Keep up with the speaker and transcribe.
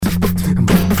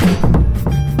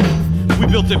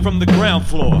built it from the ground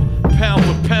floor. Pound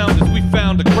for pound as we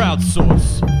found a crowd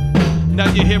source.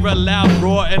 Now you hear a loud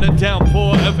roar and a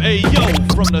downpour of Ayo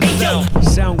from the sound.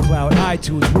 SoundCloud,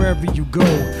 iTunes, wherever you go.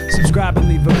 Subscribe and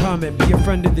leave a comment, be a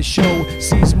friend of the show.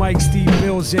 C's Mike, Steve,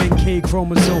 Bills, and K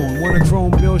Chromosome. Want a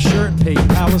Chrome Bill shirt? Pay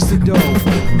Palace the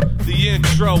dough. The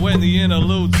intro and the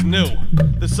interlude's new.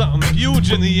 There's something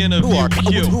huge in the interview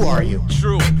queue. Who are you?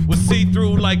 True, we'll see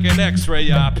through like an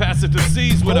X-ray. I pass it to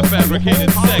C's with a fabricated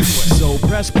segue. So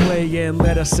press play and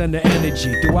let us send the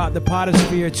energy throughout the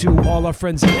potosphere to all our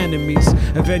friends and enemies.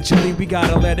 Eventually we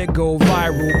gotta let it go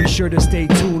viral. Be sure to stay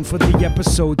tuned for the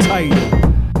episode title.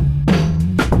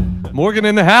 Morgan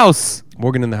in the house.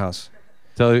 Morgan in the house.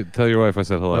 Tell your wife I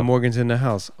said hello. Morgan's in the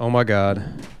house. Oh my God.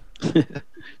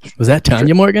 Was that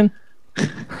Tanya Morgan?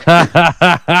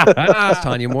 That's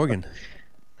Tanya Morgan.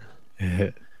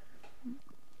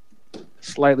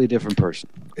 Slightly different person.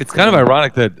 It's kind of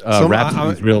ironic that So,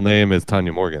 Rhapsody's real name is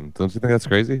Tanya Morgan. Don't you think that's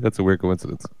crazy? That's a weird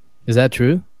coincidence. Is that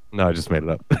true? No, I just made it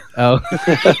up. Oh,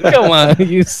 come on,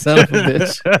 you son of a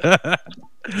bitch.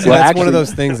 See, that's one of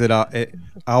those things that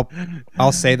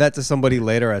I'll say that to somebody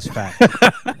later as fact.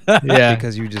 Yeah,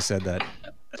 Because you just said that.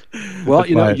 Well,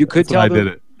 you could tell them. I did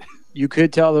it. You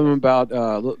could tell them about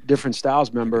Different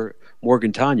Styles member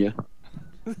Morgan Tanya.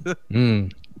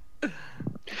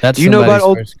 That's Do you know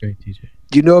about first grade teacher.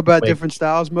 Do you know about Wait. Different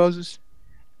Styles, Moses?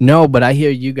 No, but I hear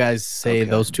you guys say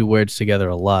those two words together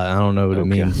a lot. I don't know what it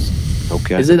means.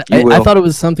 Okay. Is it? You I will. thought it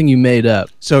was something you made up.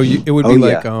 So it would be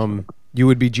like you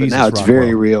would be But Jesus. now it's Rockwell.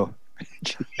 very real.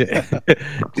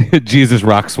 Jesus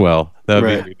Roxwell. That would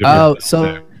Right. be different. Oh,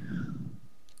 so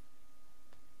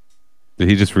Did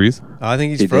he just freeze? I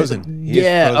think he's He did. frozen. He is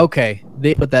yeah, frozen. okay.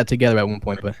 They put that together at one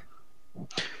point, but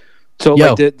So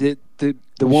Yo. like the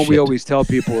one we Shit. always tell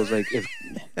people is like if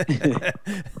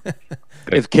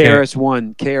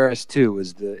KRS-1, KRS-2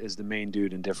 is the main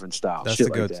dude in Different Styles. That's Shit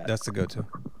the go. like that. That's the go-to.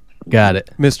 got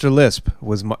it. Mr. Lisp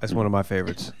is one of my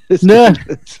favorites. Nah.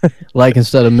 Like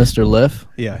instead of Mr. Liff,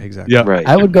 Yeah, exactly. Yeah. Right.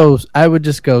 I would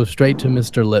just go straight to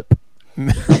Mr. Lip.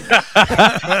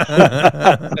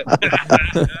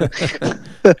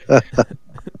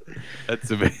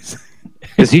 That's amazing.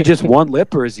 Is he just one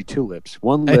lip or is he two lips?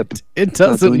 One lip. It not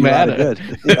doesn't doing you a lot of matter.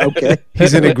 good. Yeah, okay.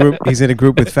 He's in a group. He's in a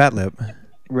group with Fat Lip.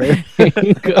 Right. No,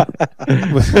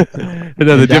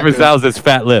 the different styles is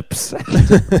fat lips. Dr.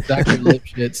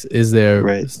 Lipschitz is their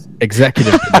Right.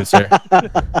 executive producer.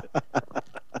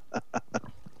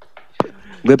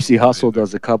 Lipsy Hustle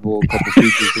does a couple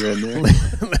features here and there.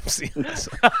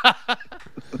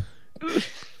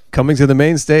 Coming to the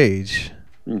main stage,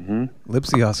 Mm-hmm.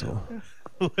 Lipsy Hustle.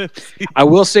 I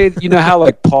will say, you know how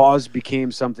like pause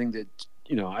became something that,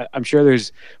 you know, I'm sure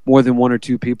there's more than one or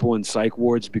two people in psych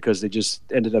wards because they just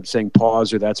ended up saying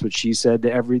pause or that's what she said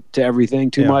to everything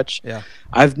too much. Yeah.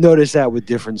 I've noticed that with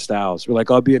Different Styles. We're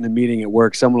like, I'll be in a meeting at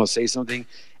work, someone will say something,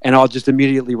 and I'll just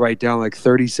immediately write down like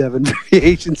 37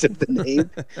 variations of the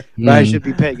name. But I should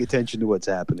be paying attention to what's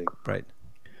happening. Right.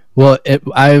 Well,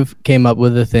 I've came up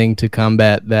with a thing to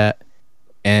combat that,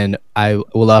 and I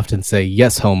will often say,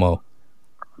 yes, homo.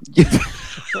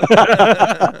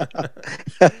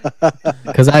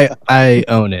 Because I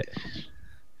own it.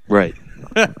 Right.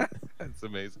 That's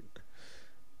amazing.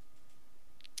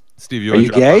 Steve, Are you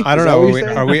gay? I don't Is that know. what Are you're we,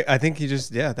 saying? are we? I think he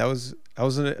just. Yeah, that was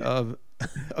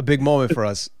a big moment for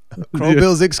us. Chrome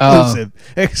Bill's exclusive.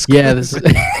 Yeah, this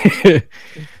is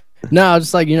no,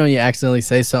 just like, you know, you accidentally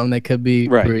say something that could be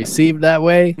Right. received that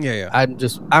way. Yeah. I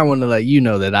want to let you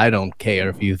know that I don't care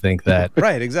if you think that,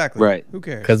 Right. Exactly. Right. Who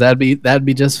cares? because that'd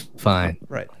be just fine.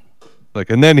 Right.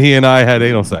 Like, and then he and I had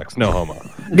anal sex. No homo.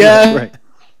 Yeah, Right.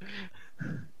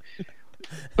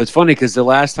 But it's funny because the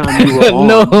last time you were on,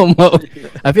 no homo.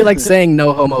 I feel like saying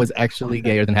no homo is actually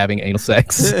gayer than having anal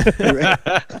sex. You're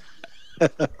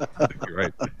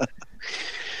right.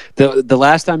 the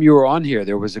last time you were on here,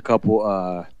 there was a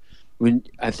couple. When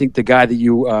I think the guy that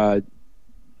you at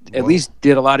least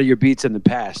did a lot of your beats in the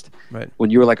past. Right. When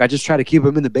you were like, I just try to keep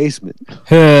him in the basement.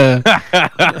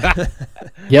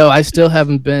 Yo, I still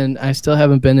haven't been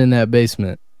in that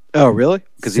basement. Oh, really?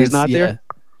 Because he's Since- not yeah. there.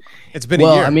 It's been a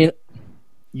Well, year. I mean,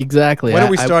 exactly. when are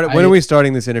we starting? When are we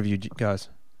starting this interview, guys?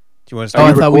 Do you want to Oh, I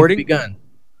start? thought we'd recording? begun.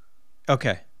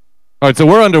 Okay. All right, so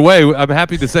we're underway. I'm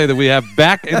happy to say that we have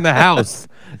back in the house,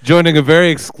 joining a very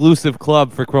exclusive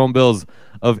club for Chrome Bills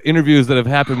of interviews that have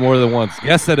happened more than once,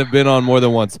 guests that have been on more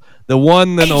than once. The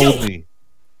one and only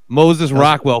Moses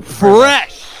Rockwell,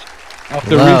 fresh off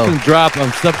the Wow. recent drop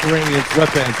on Subterranean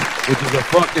Sweatpants, which is a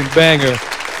fucking banger.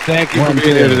 Thank you for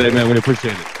being here today, man. We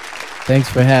appreciate it. Thanks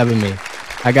for having me.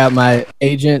 I got my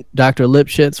agent, Dr.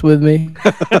 Lipschitz, with me.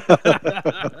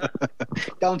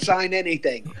 Don't sign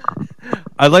anything.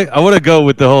 I want to go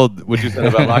with the whole what you said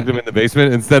about locked him in the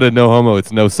basement. Instead of no homo,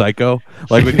 it's no psycho.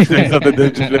 Like when you say something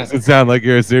that just makes it sound like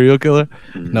you're a serial killer.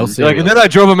 No You're serial. like, and then I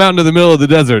drove him out into the middle of the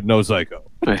desert. No psycho.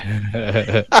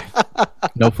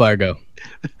 No Fargo.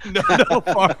 No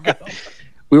Fargo.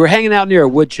 We were hanging out near a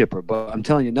wood chipper, but I'm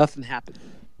telling you, nothing happened.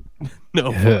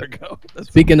 No Fargo.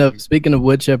 Speaking of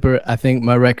wood chipper, I think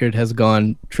my record has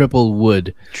gone triple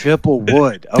wood. Triple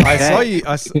wood. Okay. I saw you.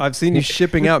 I've seen you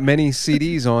shipping out many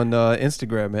CDs on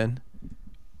Instagram, man.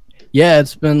 Yeah,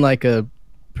 it's been like a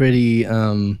pretty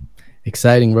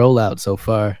exciting rollout so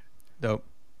far. Dope.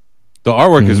 The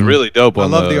artwork is really dope. I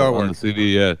On love the on artwork. the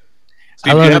CD. Yeah. I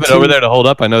Steve, do love you it have it too. over there to hold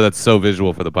up? I know that's so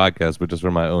visual for the podcast, but just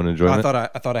for my own I enjoyment. thought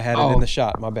I had it in the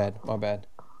shot. My bad.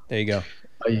 There you go.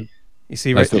 You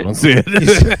see I right still there. don't see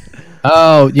it.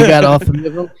 Oh, you got all three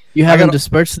of them? You haven't got-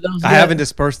 dispersed those I yet? haven't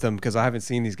dispersed them because I haven't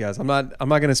seen these guys. I'm not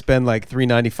gonna spend like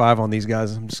 $3.95 on these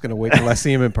guys. I'm just gonna wait till I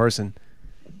see them in person.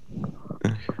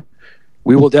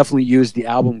 We will definitely use the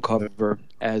album cover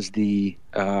as the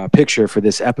picture for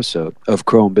this episode of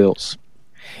Chrome Bills.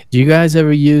 Do you guys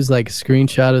ever use like a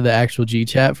screenshot of the actual G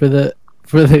chat for the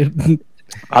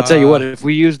I'll tell you what, if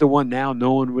we use the one now,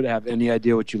 no one would have any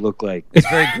idea what you look like. It's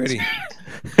very gritty.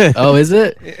 Oh, is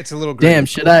it? It's a little gritty. Damn,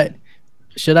 should I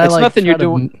It's like nothing you're try to-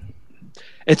 doing.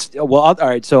 It's well, all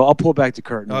right. So I'll pull back the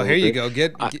curtain. a Oh, little here you bit. go.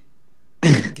 Get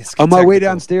On my way technical.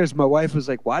 downstairs, my wife was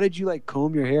like, "Why did you like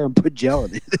comb your hair and put gel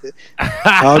in it?"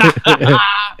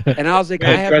 And I was like,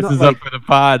 "I have dresses no, up for the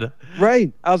pod.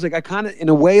 right." I was like, "I kind of, in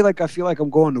a way, like I feel like I'm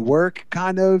going to work,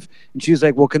 kind of." And she was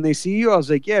like, "Well, can they see you?" I was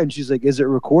like, "Yeah." And she's like, "Is it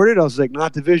recorded?" I was like,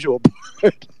 "Not the visual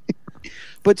part."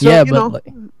 But so Yeah, you but know, like,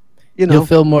 you know, you'll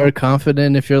feel more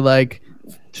confident if you're like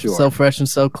sure. so fresh and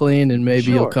so clean, and maybe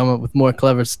you'll Sure. come up with more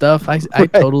clever stuff. I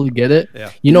Right. totally get it.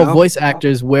 Yeah. You know, You know? voice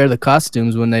actors wear the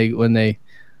costumes when they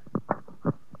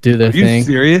do their Are you thing.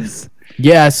 serious?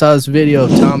 Yeah, I saw this video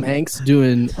of Tom Hanks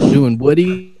doing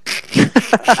Woody,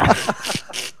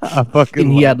 I fucking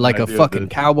and he love had the like a idea of fucking this.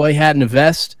 cowboy hat and a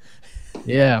vest.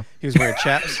 Yeah. He was wearing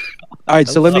chaps. All right,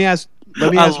 so let me ask I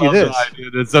you love the this. idea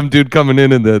that some dude coming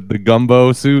in the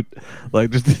gumbo suit, like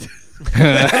just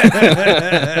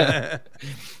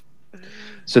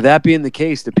So that being the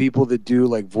case, the people that do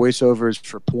like voiceovers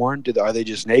for porn, are they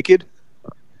just naked?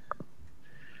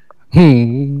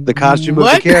 The costume of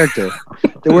the What? character.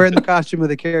 They're wearing the costume of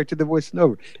the character they're voicing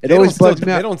over. It They always don't bugs still,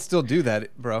 me They out. don't still do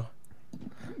that, bro.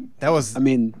 That was. I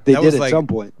mean, they that did was at like, some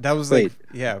point. That was Wait. like,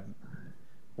 yeah.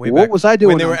 Way What back was I doing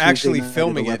when they on were Tuesday actually night at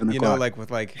filming it? 11 You know, o'clock? like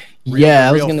with like. Yeah,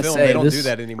 I was real gonna film. say, they don't do this-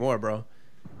 that anymore, bro.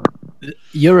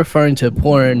 You're referring to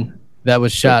porn that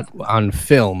was shot on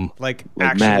film. Like Like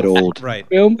actual, mad old. right?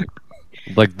 Film?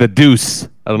 like the Deuce.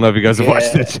 I don't know if you guys have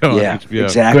watched that show Yeah, on HBO.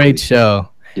 exactly. Great show.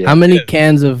 Yeah. How many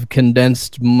cans of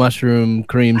condensed mushroom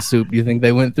cream soup do you think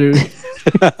they went through?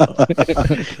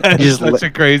 That's Just such a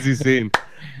crazy scene.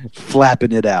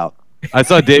 Flapping it out. I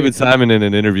saw David Simon in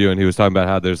an interview, and he was talking about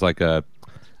how there's like a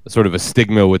sort of a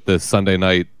stigma with the Sunday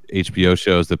night HBO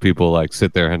shows that people like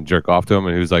sit there and jerk off to them.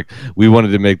 And he was like, "We wanted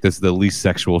to make this the least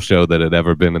sexual show that had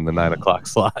ever been in the 9 o'clock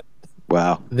slot."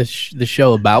 Wow. The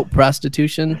show about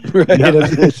prostitution. Right, I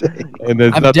was gonna say. And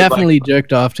there's I've nothing definitely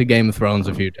jerked off to Game of Thrones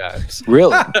a few times. Really?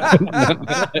 Like,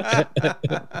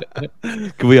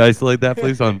 can we isolate that,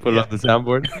 please? Put it on the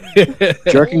soundboard.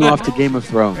 Jerking off to Game of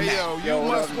Thrones.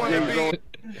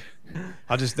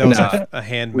 I'll just that was Nah. a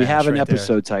hand. We match have an right there.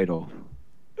 episode title.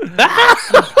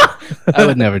 I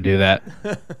would never do that.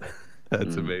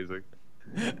 That's amazing.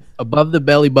 Above the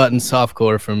belly button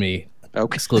softcore for me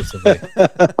Okay. exclusively.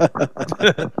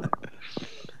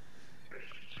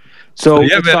 So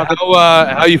Yeah, let's man. talk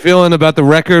How you feeling about the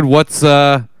record? What's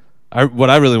what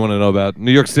I really want to know about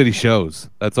New York City shows.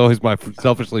 That's always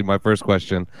selfishly my first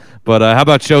question. But how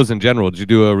about shows in general? Did you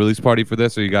do a release party for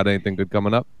this, or you got anything good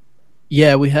coming up?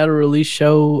 Yeah, we had a release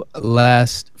show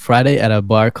last Friday at a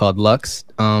bar called Lux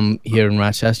here in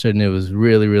Rochester, and it was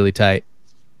really, really tight.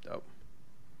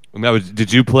 And that was.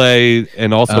 Did you play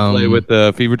and also play with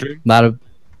Fever Dream? A lot of.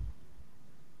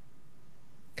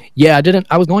 Yeah, I didn't.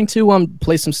 I was going to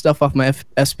play some stuff off my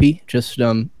SP, just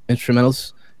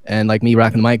instrumentals and like me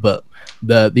rocking the mic. But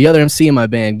the other MC in my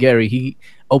band, Gary, he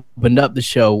opened up the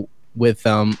show with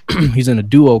he's in a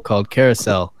duo called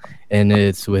Carousel, and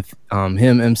it's with him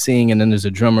MCing, and then there's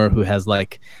a drummer who has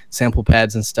like sample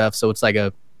pads and stuff. So it's like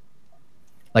a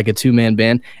 2-man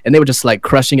band, and they were just like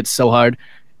crushing it so hard.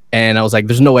 And I was like,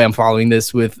 there's no way I'm following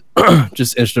this with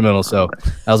just instrumental. So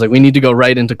I was like, we need to go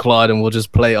right into Claude, and we'll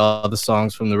just play all the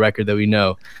songs from the record that we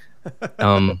know.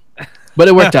 But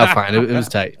it worked out fine. It was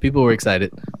tight. People were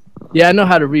excited. Yeah, I know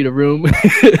how to read a room.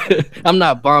 I'm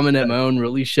not bombing at my own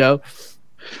release show.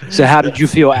 So how did you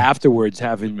feel afterwards,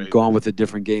 having gone with a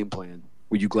different game plan?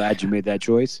 Were you glad you made that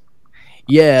choice?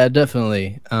 Yeah,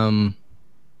 definitely.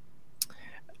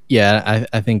 Yeah,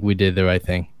 I think we did the right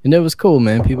thing, and it was cool,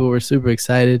 man. People were super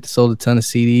excited. Sold a ton of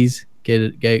CDs.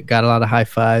 Got a lot of high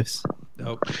fives.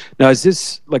 Dope. Now, is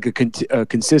this like a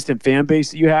consistent fan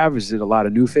base that you have? Is it a lot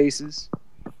of new faces?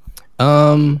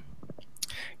 Kind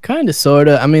of, sort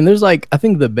of. I mean, there's like, I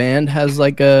think the band has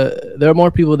like there are more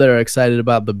people that are excited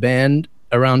about the band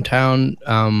around town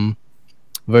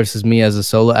versus me as a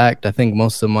solo act. I think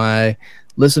most of my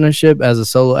listenership as a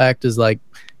solo act is like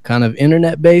kind of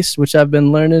internet based, which I've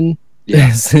been learning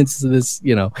since this,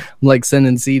 I'm like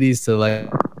sending CDs to like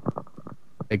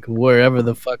wherever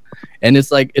the fuck, and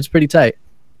it's like, it's pretty tight.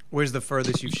 Where's the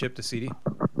furthest you've shipped a CD?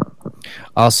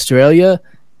 Australia,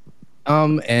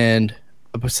 and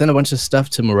I sent a bunch of stuff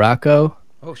to Morocco.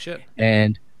 Oh shit!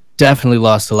 And definitely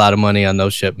lost a lot of money on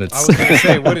those shipments. I was gonna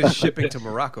say, what is shipping to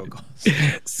Morocco cost?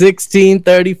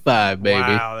 $16.35, baby.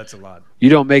 Wow, that's a lot. You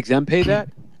don't make them pay that?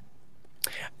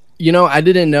 I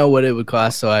didn't know what it would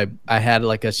cost, so I had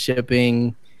like a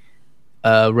shipping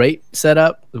rate set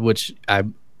up, which I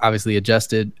obviously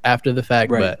adjusted after the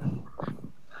fact, right. But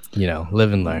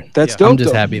live and learn. That's dope. I'm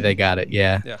just happy they got it.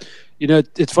 Yeah.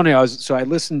 It's funny.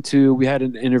 We had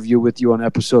an interview with you on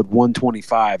episode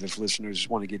 125. If listeners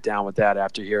want to get down with that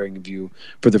after hearing of you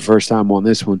for the first time on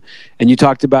this one, and you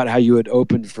talked about how you had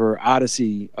opened for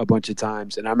Odyssey a bunch of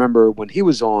times. And I remember when he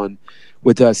was on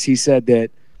with us, he said that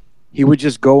he would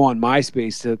just go on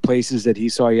MySpace to places that he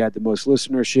saw he had the most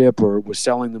listenership or was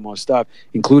selling the most stuff,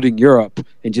 including Europe,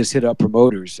 and just hit up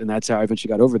promoters. And that's how I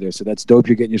eventually got over there. So that's dope.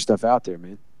 You're getting your stuff out there,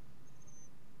 man.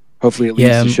 Hopefully it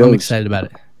leads to shows. I'm excited about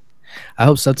it. I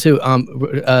hope so too.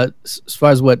 As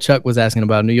far as what Chuck was asking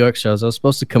about New York shows, I was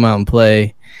supposed to come out and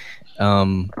play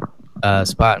a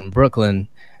spot in Brooklyn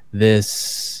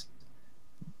this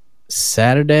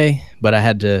Saturday, but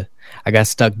I got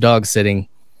stuck dog sitting.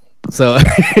 So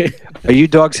are you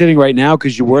dog sitting right now?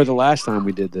 Because you were the last time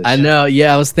we did this. I know.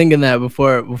 Yeah, I was thinking that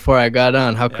before I got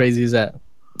on. How crazy is that?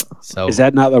 So is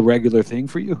that not a regular thing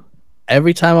for you?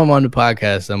 Every time I'm on the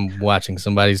podcast, I'm watching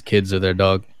somebody's kids or their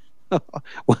dog.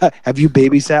 Have you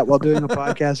babysat while doing a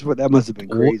podcast? That must have been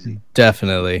crazy.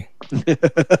 Definitely.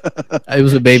 It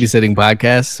was a babysitting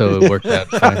podcast, so it worked out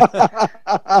fine.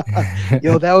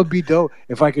 Yo, that would be dope.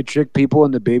 If I could trick people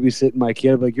into babysitting my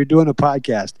kid, like, you're doing a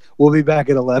podcast. We'll be back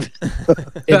at 11.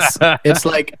 It's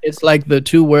like the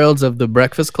two worlds of the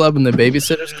Breakfast Club and the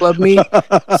Babysitters Club meet.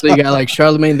 So you got like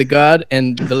Charlemagne the God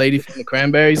and the lady from the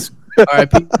Cranberries.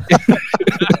 R.I.P.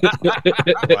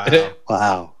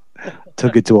 Wow.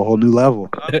 Took it to a whole new level.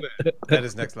 That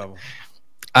is next level.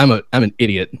 I'm an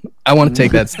idiot. I want to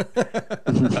take that.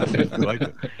 I like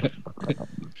it.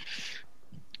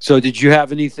 So did you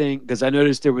have anything? Because I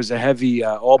noticed there was a heavy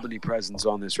Albany presence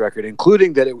on this record,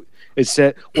 including that it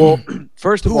said. Well,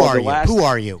 first of all, Who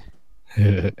are you?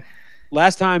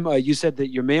 Last time you said that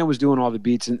your man was doing all the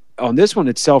beats, and on this one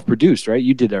it's self-produced, right?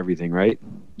 You did everything, right?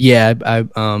 Yeah,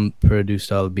 I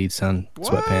produced all the beats on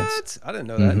Sweatpants. I didn't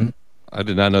know that. I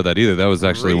did not know that either. That was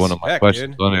actually one of my Respect,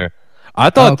 questions dude. on here. I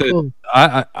thought cool.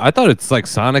 I thought it's like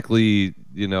sonically,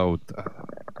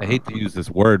 I hate to use this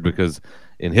word because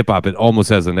in hip hop it almost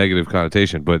has a negative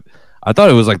connotation, but I thought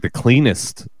it was like the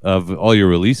cleanest of all your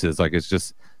releases. Like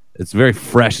it's very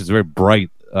fresh, it's very bright,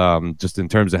 just in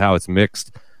terms of how it's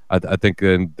mixed. I think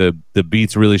the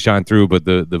beats really shine through, but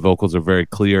the vocals are very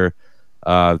clear.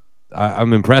 I'm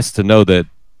impressed to know that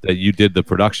you did the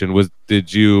production.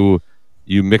 Did you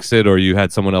mix it, or you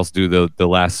had someone else do the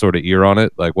last sort of ear on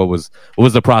it? Like what was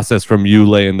the process from you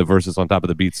laying the verses on top of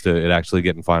the beats to it actually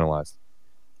getting finalized?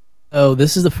 Oh,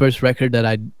 this is the first record that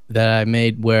I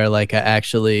made where like I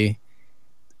actually,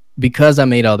 because I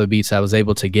made all the beats, I was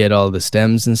able to get all the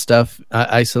stems and stuff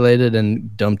isolated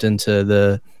and dumped into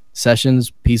the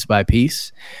sessions piece by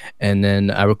piece, and then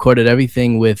I recorded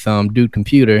everything with Dude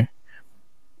Computer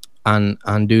on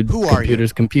Dude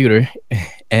Computer's computer,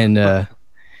 and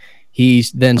he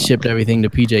then shipped everything to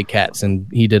PJ Katz, and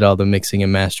he did all the mixing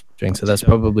and mastering. So that's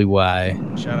probably why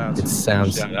it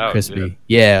sounds crispy.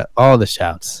 Yeah, all the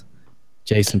shouts.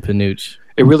 Jason Panucci.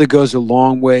 It really goes a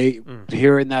long way.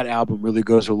 Hearing that album really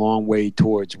goes a long way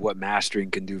towards what mastering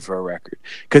can do for a record.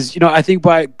 Because, I think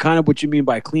by kind of what you mean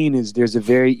by clean is there's a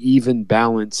very even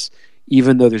balance,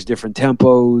 even though there's different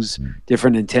tempos,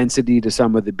 different intensity to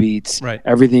some of the beats. Right.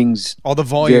 Everything's all the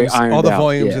volumes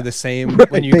are the same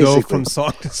when you go from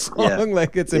song to song. Yeah.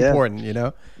 Like it's important,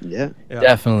 Yeah.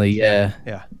 Definitely, yeah.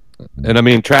 And I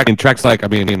mean, tracks like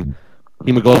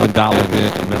Hemoglobin Dollar,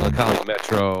 Melancholy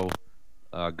Metro,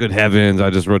 Good Heavens. I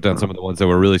just wrote down some of the ones that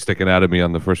were really sticking out at me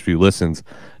on the first few listens.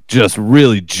 just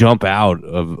really jump out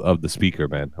of the speaker,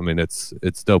 man. I mean, it's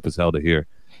dope as hell to hear.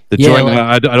 The Yeah, joint, like-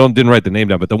 I didn't write the name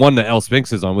down, but the one that El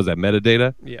Spinks is on, was that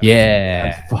Metadata? Yeah.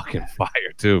 That's fucking fire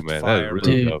too, man. That Fire, is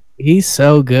really Dude, dope. he's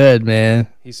so good, man.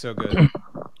 He's so good.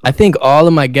 I think all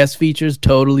of my guest features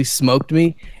totally smoked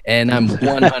me, and I'm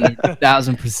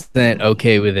 100,000%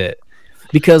 okay with it.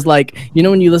 Because, like, you know,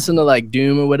 when you listen to like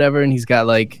Doom or whatever, and he's got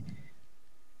like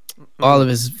all of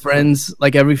his friends,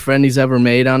 like every friend he's ever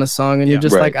made on a song, and you're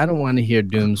just Right. like, I don't want to hear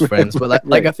Doom's friends. But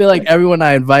like I feel like everyone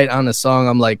I invite on a song,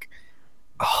 I'm like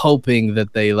hoping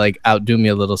that they like outdo me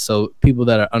a little, so people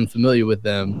that are unfamiliar with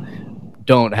them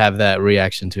don't have that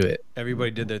reaction to it. Everybody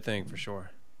did their thing for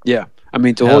sure. Yeah, I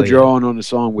mean, to Hell hold your yeah. own on a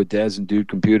song with Dez and Dude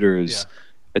Computer is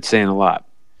it's saying a lot.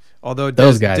 Although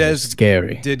Those guys are Des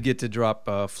scary. did get to drop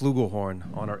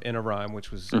Flugelhorn on our inner rhyme, which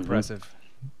was impressive.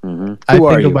 Mm-hmm. I Who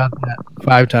are think you? about that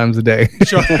 5 times a day.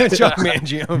 Chuck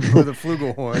Mangione for the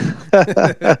Flugelhorn.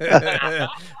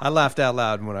 I laughed out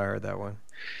loud when I heard that one.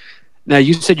 Now,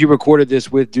 you said you recorded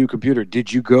this with Dude Computer.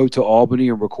 Did you go to Albany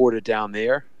and record it down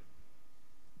there?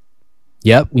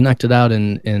 Yep, we knocked it out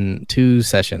in 2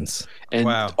 sessions. And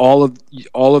Wow. all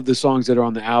of the songs that are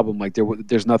on the album, like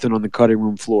there's nothing on the cutting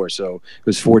room floor. So it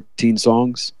was 14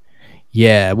 songs.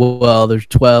 Yeah, well, there's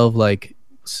 12 like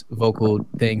vocal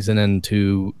things and then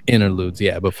 2 interludes.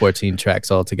 Yeah, but 14 tracks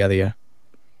altogether. Yeah.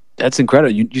 That's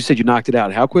incredible. You said you knocked it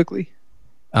out. How quickly?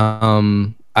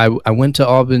 I went to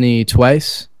Albany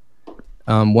twice,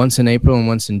 once in April and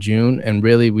once in June, and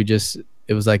really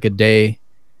it was like a day,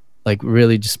 like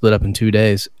really just split up in 2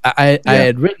 days. I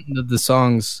had written the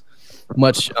songs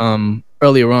much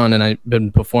earlier on, and I'd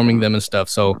been performing them and stuff,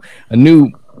 so I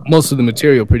knew most of the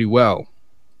material pretty well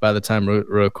by the time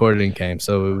recording came.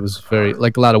 So it was very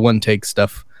like a lot of one take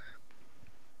stuff.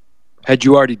 Had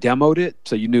you already demoed it,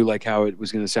 so you knew like how it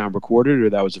was going to sound recorded, or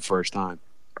that was the first time?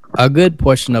 A good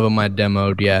portion of them I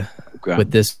demoed, yeah, Okay.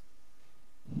 with this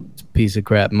piece of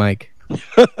crap mic.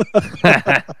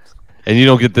 And you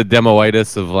don't get the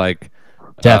demoitis of like,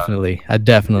 Definitely, I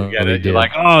definitely you're did.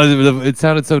 like, oh, it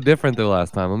sounded so different the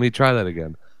last time. Let me try that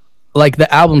again. Like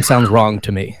the album sounds wrong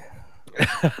to me.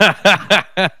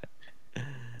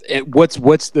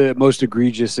 What's the most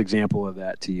egregious example of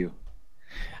that to you?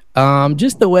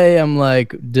 Just the way I'm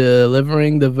like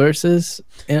delivering the verses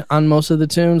on most of the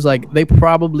tunes, like they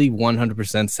probably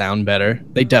 100% sound better.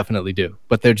 They definitely do,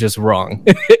 but they're just wrong.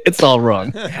 It's all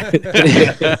wrong.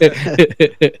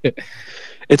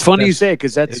 It's funny you say it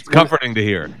because that's It's comforting to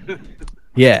hear.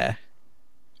 Yeah.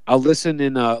 I'll listen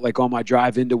in like on my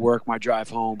drive into work, my drive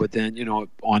home, but then on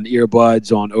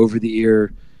earbuds, on over the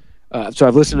ear. So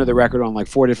I've listened to the record on like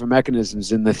 4 different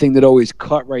mechanisms, and the thing that always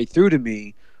cut right through to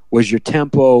me was your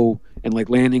tempo and like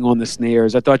landing on the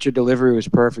snares. I thought your delivery was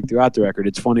perfect throughout the record.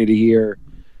 It's funny to hear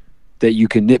that you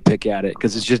can nitpick at it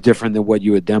because it's just different than what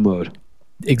you had demoed.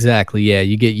 Exactly. Yeah,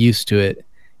 you get used to it.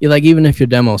 You like even if your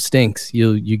demo stinks,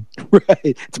 you Right.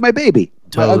 It's my baby. My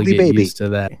totally ugly get baby. used to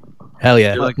that. Hell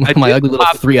yeah, You're like, my I did ugly little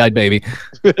pop- 3-eyed baby.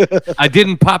 I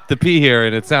didn't pop the P here,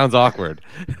 and it sounds awkward.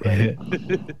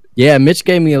 Yeah, Mitch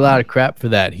gave me a lot of crap for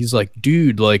that. He's like,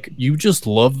 dude, like you just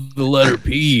love the letter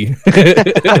P.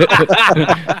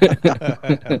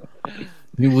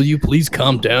 Will you please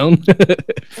calm down?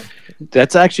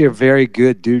 That's actually a very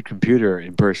good Dude Computer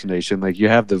impersonation. Like you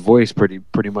have the voice pretty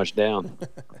much down.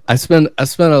 I spent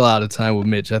a lot of time with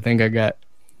Mitch. I think I got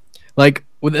like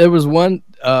there was one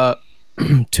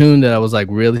tune that I was like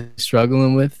really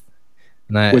struggling with,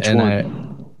 and Which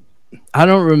one? I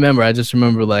don't remember. I just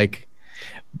remember like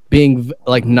being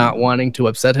like not wanting to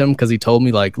upset him because he told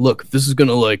me like, look, this is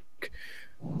gonna like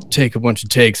take a bunch of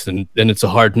takes and it's a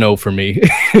hard no for me.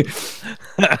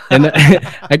 And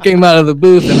I came out of the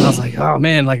booth and I was like, oh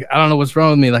man, like I don't know what's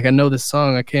wrong with me. Like I know this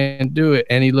song, I can't do it.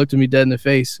 And he looked at me dead in the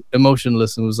face,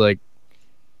 emotionless, and was like,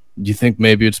 do you think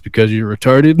maybe it's because you're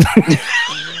retarded?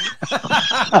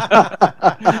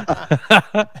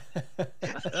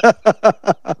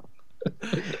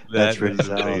 That's That really is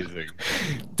solid. amazing.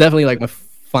 Definitely like my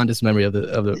fondest memory of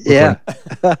the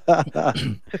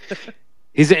recording.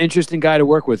 He's an interesting guy to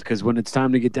work with because when it's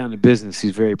time to get down to business,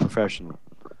 he's very professional.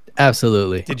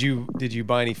 Absolutely. Did you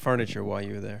buy any furniture while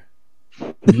you were there?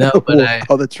 No, but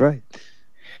that's right.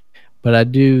 I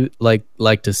do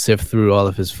like to sift through all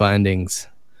of his findings.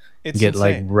 It's Get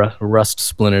insane. like rust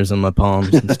splinters in my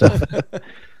palms and stuff.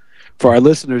 For our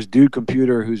listeners, Dude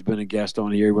Computer, who's been a guest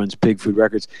on here, he runs Pig Food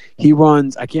Records. He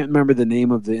runs, I can't remember the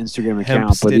name of the Instagram Hemp account,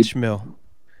 but Stitch Mill.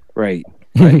 right.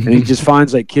 And he just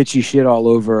finds like kitschy shit all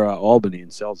over Albany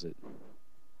and sells it.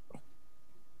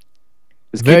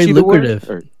 Is Very kitschy the word? lucrative.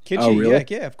 Or- Kitschy, Oh, really?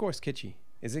 yeah, of course, kitschy.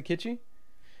 Is it kitschy?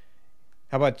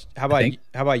 think.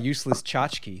 how about useless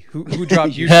tchotchke? Who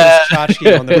dropped useless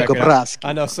tchotchke on the record? Kopraski.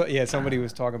 I know. So, yeah, somebody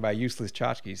was talking about useless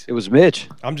tchotchkes. It was Mitch.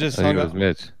 I'm just I think hung it up. was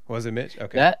Mitch. Was it Mitch?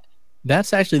 Okay.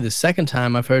 That's actually the second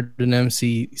time I've heard an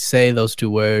MC say those two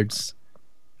words.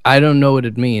 I don't know what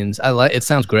it means. It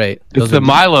sounds great. It's Those the are-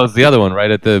 Milo's the other one, right?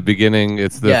 At the beginning,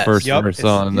 it's the Yes. first Yup, verse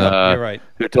it's- on yup, you're right.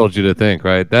 Who Told You to Think,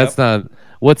 right? That's not,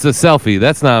 what's a selfie?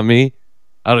 That's not me.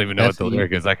 I don't even know That's what the you.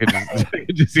 lyric is. I could just, I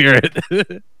could just hear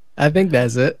it. I think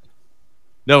that's it.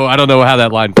 No, I don't know how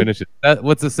that line finishes.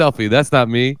 What's a selfie? That's not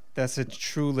me. That's a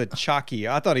true lachaki.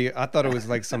 I thought it was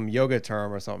like some yoga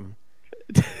term or something.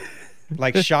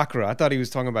 Like chakra. I thought he was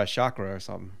talking about chakra or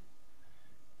something.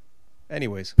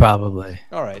 Anyways, Probably.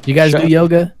 all right. You guys do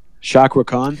yoga? Chakra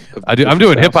Khan. I do. I'm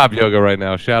doing hip hop yoga right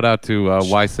now. Shout out to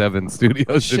Y7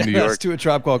 Studios in New Shout outs York. to A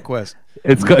Tribe Called Quest.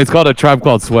 It's called A Tribe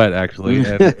Called Sweat, actually,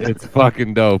 and it's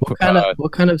fucking dope.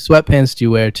 What kind of sweatpants do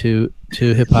you wear to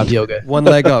hip hop yoga? One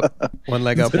leg up, one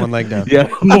leg up, one leg down. Yeah,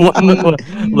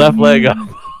 left leg up.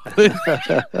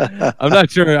 I'm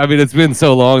not sure. I mean, it's been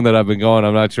so long that I've been going.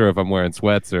 I'm not sure if I'm wearing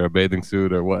sweats or a bathing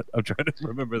suit or what. I'm trying to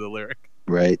remember the lyric.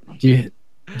 Right.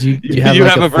 Do you have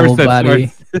like a full body?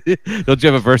 Starts, don't you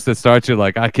have a verse that starts? You're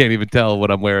like, I can't even tell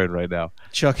what I'm wearing right now.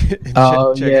 Chuck.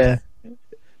 Oh check it. yeah.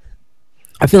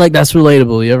 I feel like that's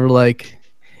relatable. You ever like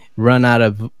run out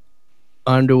of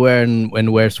underwear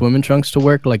and wear swimming trunks to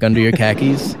work, like under your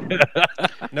khakis?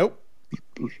 Nope.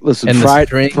 Listen, And the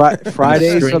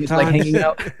Friday string is, like, sometimes. hanging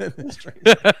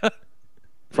out.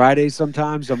 Fridays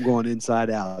sometimes I'm going inside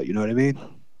out. You know what I mean?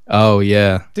 Oh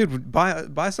yeah. Dude,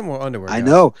 buy some more underwear. I guys.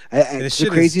 know. And this The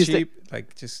shit craziest is thing. cheap.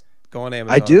 Like, just go on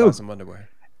Amazon. do. And buy some underwear.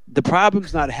 The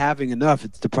problem's not having enough.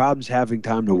 It's the problem's having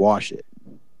time to wash it.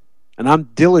 And I'm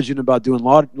diligent about doing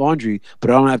laundry, but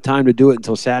I don't have time to do it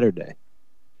until Saturday.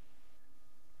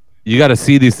 You got to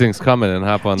see these things coming and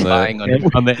hop on Buying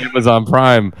the Amazon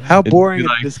Prime. How and boring be a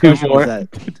like, discussion two more, was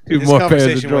that? two This more pairs of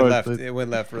conversation went drawers. left. It went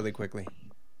left really quickly.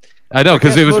 I know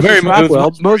because it was Moses very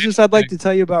Rockwell. Moses, I'd like to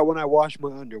tell you about when I wash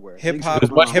my underwear. Hip Thanks hop- for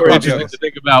It was much coming more on. Hip hop interesting yoga. to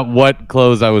think about what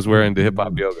clothes I was wearing to hip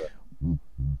hop yoga.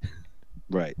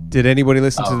 Right. Did anybody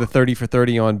listen to the 30 for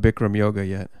 30 on Bikram yoga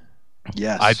yet?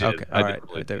 Yes. I did. Okay, all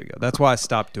right. There we go. That's why I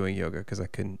stopped doing yoga because I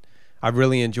couldn't. I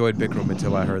really enjoyed Bikram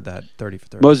until I heard that 30 for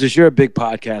 30. Moses, you're a big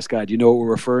podcast guy. Do you know what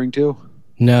we're referring to?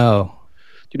 No.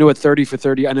 Do you know what 30 for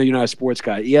 30? I know you're not a sports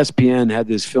guy. ESPN had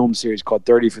this film series called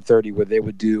 30 for 30 where they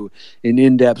would do an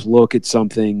in-depth look at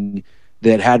something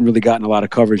that hadn't really gotten a lot of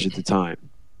coverage at the time.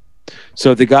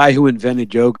 So the guy who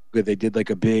invented yoga, they did like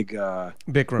a big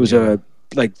Bikram it was yoga. a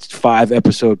like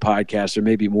 5-episode podcast or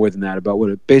maybe more than that about what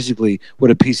a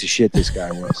piece of shit this guy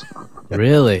was.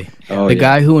 Really? Oh, The yeah.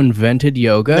 guy who invented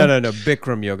yoga? No.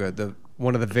 Bikram yoga,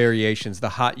 one of the variations, the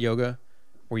hot yoga,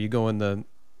 where you go in the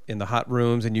hot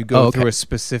rooms and you go Oh, okay. through a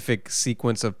specific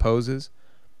sequence of poses.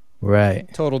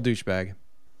 Right. Total douchebag.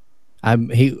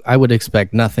 I would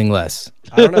expect nothing less.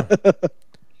 I don't know.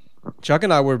 Chuck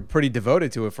and I were pretty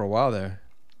devoted to it for a while there.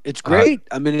 It's great.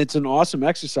 I mean, it's an awesome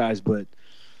exercise, but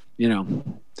you know,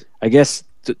 I guess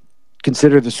to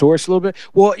consider the source a little bit.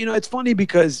 Well, you know, it's funny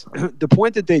because the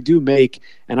point that they do make,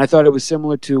 and I thought it was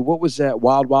similar to what was that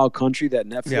Wild Wild Country, that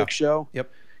Netflix Yeah. show? Yep.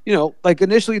 You know, like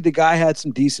initially the guy had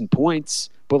some decent points,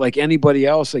 but like anybody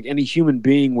else, like any human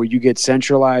being where you get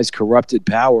centralized, corrupted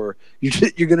power,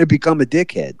 you're going to become a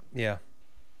dickhead. Yeah.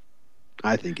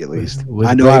 I think at least. With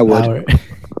I know great I would. power-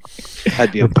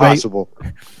 That'd be With great- impossible.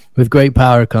 With great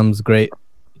power comes great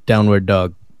downward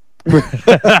dog.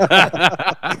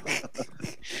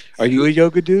 Are you a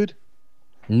yoga dude?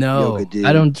 No, Yoga dude.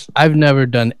 I don't. I've never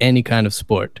done any kind of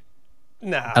sport.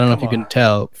 Nah. I don't know if you can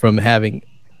tell from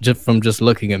just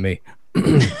looking at me.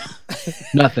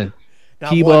 Nothing.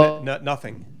 T-ball.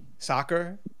 Nothing.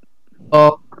 Soccer?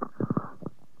 Oh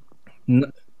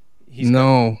He's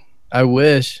no, I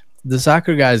wish the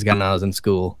soccer guys got when I was in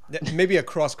school. maybe a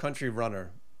cross country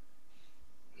runner.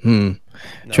 No.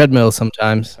 No. Treadmill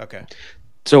sometimes. Okay.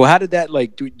 So how did that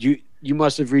like? You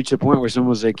must have reached a point where someone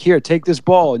was like, "Here, take this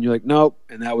ball," and you're like, "Nope,"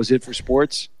 and that was it for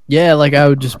sports. Yeah, like I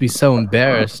would just be so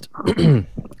embarrassed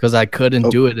because I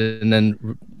couldn't do it, and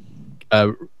then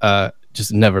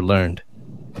just never learned.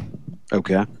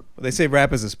 Okay. Well, they say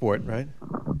rap is a sport, right?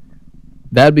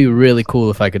 That'd be really cool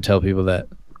if I could tell people that.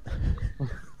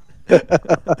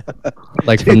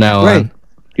 Like from now Right. on,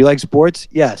 You like sports?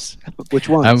 Yes. Which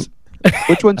ones?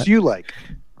 Which ones do you like?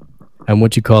 I'm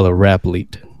what you call a rap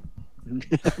lead.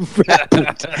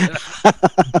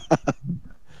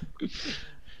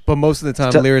 But most of the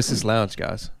time, lyricist lounge,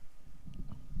 guys.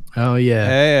 Oh yeah,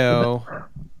 Heyo.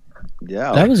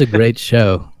 Yeah. that was a great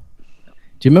show.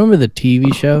 Do you remember the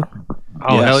TV show?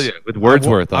 Oh Yes. hell yeah, with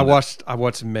Wordsworth. I on it.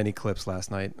 watched many clips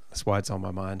last night. That's why it's on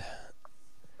my mind.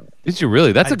 Did you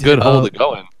really? That's I a good did. hole to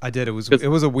go in. I did. It was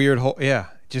 'Cause- a weird whole. Yeah,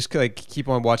 just like keep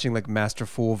on watching like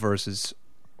Masterful versus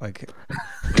like.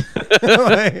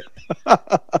 like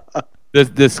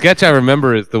The sketch I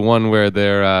remember is the one where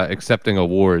they're accepting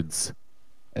awards,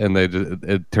 and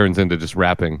it turns into just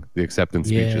rapping the acceptance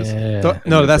speeches. Yeah.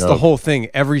 no, that's the dope. whole thing.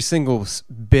 Every single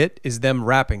bit is them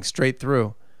rapping straight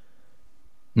through.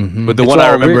 Mhm. But the It's one I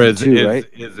all remember written is, too, is, right?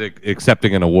 is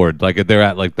accepting an award. Like they're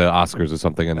at like the Oscars or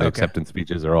something, and the Okay. acceptance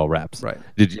speeches are all raps. Right.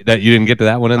 Did you didn't get to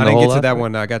that one? In I the didn't whole get to that lot?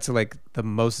 one. I got to like the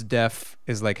most deaf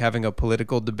is like having a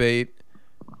political debate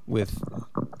with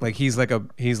like he's like a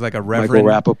reverend. Michael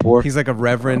Rappaport. He's like a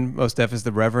reverend. Most deaf is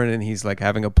the reverend, and he's like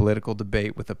having a political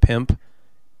debate with a pimp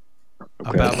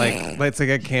about like it's like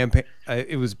a campaign.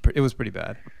 It was pretty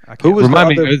bad. I can't Who was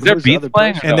Remind the me, other- is there who was the beats other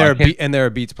playing? person? and No, I there are can't- and there are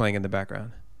beats playing in the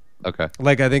background. Okay.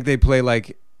 Like I think they play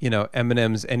like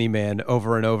Eminem's Any Man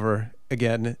over and over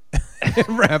again,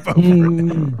 and rap over.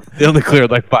 it. They only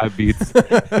cleared like 5 beats. They're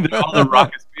all the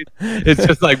rockets beats. It's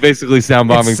just like basically sound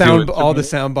bombing. It's too. all the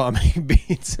sound bombing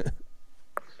beats.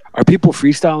 Are people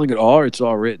freestyling at all, or it's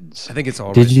all written? I think it's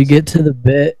all. Did you get to the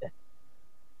bit?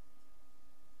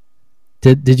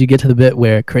 Did you get to the bit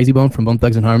where Crazy Bone from Bone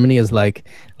Thugs and Harmony is like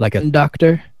a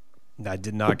doctor? I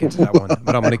did not get to that one,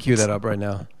 but I'm gonna cue that up right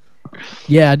now.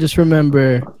 Yeah, I just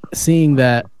remember seeing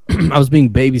that. I was being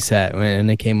babysat when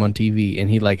it came on TV, and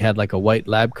he like had like a white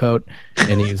lab coat,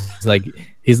 and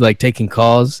he's like taking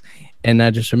calls, and I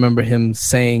just remember him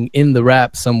saying in the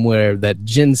rap somewhere that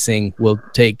ginseng will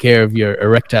take care of your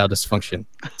erectile dysfunction.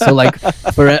 So like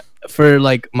for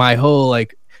like my whole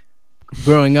like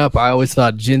growing up, I always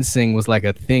thought ginseng was like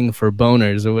a thing for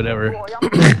boners or whatever.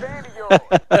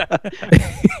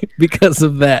 Because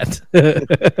of that.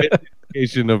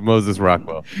 Vindication of Moses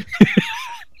Rockwell.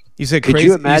 You said Could crazy.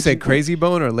 you You, imagine- said Crazy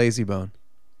Bone or Lazy Bone?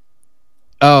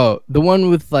 Oh, the one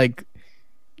with like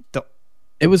The-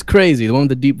 it was crazy. The one with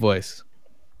the deep voice.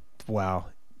 Wow.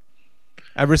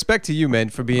 I respect to you, man,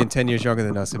 for being 10 years younger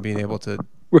than us and being able to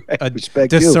Right.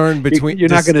 Respect you. discern between. You're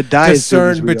not going to die. as soon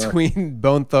as Discern we are. between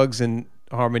Bone Thugs and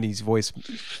Harmony's voices.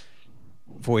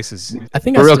 I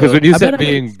think For I real, because still- when you I said bet I-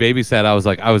 being babysat,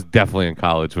 I was definitely in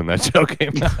college when that show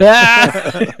came out.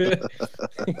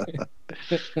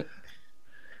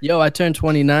 Yo, I turned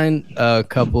 29 a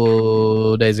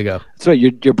couple days ago. So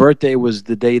your birthday was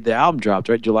the day the album dropped,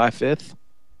 right? July 5th.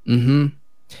 Mm-hmm.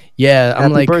 Yeah, I'm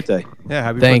Happy like, birthday. Yeah,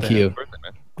 happy thank birthday. you,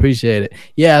 appreciate it.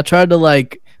 Yeah, I tried to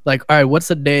like, all right, what's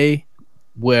a day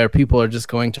where people are just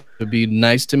going to be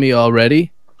nice to me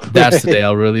already? That's the day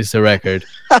I'll release a record.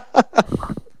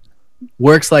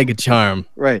 Works like a charm.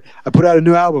 Right. I put out a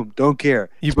new album. Don't care.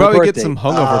 You It's my probably get birthday. some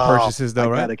hungover Oh, purchases though, I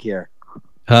right? gotta care.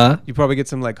 Huh? You probably get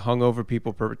some like hungover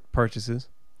people purchases.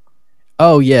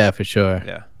 Oh yeah, for sure.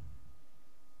 Yeah.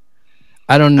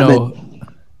 I don't know.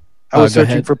 I was go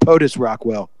searching ahead. for POTUS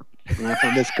Rockwell, and I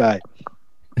found this guy.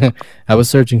 I was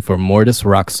searching for Mortis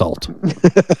Rock Salt.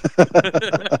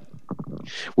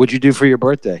 What'd you do for your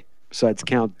birthday besides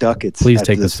count ducats? Please at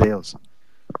take the this. sales.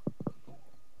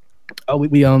 Oh,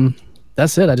 we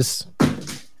that's it. I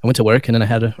went to work and then I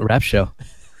had a rap show.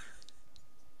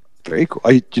 Very cool.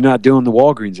 You're not doing the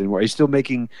Walgreens anymore. Are you still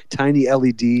making tiny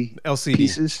LED LCD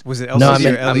pieces? Was it LCD No,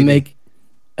 or I'm LED? make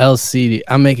LCD.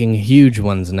 I'm making huge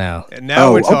ones now. And now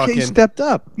Oh, we're okay. talking. You stepped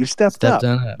up. You stepped Stepped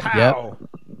up. on it. Yep. Pow.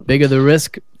 Bigger the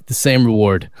risk, the same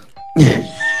reward.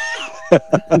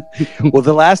 Well,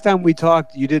 the last time we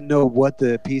talked, you didn't know what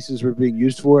the pieces were being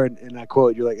used for, and I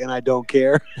quote, "You're like, and I don't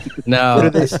care." No,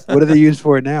 What are they used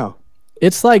for now?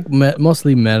 it's like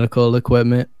mostly medical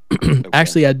equipment.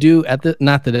 Actually, I do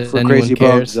not that For anyone Crazy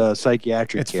cares. Bones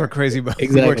psychiatric It's care. for Crazy Bone.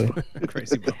 Exactly.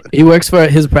 Crazy Bone. He works for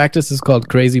his practice is called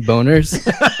Crazy Boners.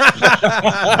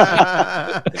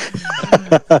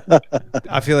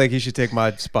 I feel like he should take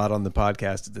my spot on the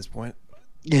podcast at this point.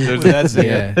 There's- That's it.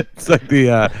 Yeah. It's like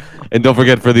and don't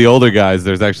forget for the older guys,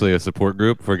 there's actually a support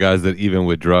group for guys that even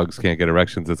with drugs can't get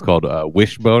erections. It's called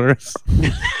Wish Boners.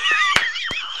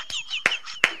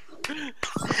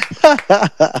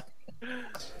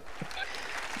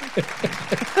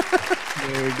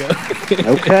 There we go.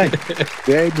 Okay,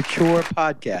 very mature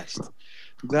podcast.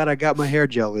 I'm glad I got my hair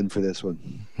gel in for this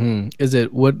one. Is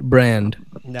it what brand?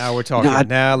 Now we're talking. No, I-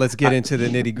 now let's get into the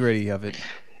nitty gritty of it.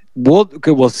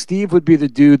 Well, Steve would be the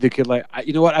dude that could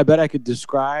you know what? I bet I could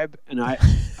describe, and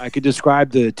I could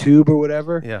describe the tube or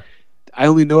whatever. Yeah. I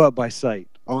only know it by sight,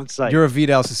 on sight. You're a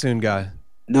Vidal Sassoon guy.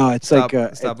 No, it's Stop-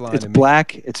 like stop lying it's to me.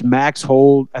 black. It's Max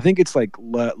Hold. I think it's like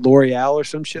L'Oreal or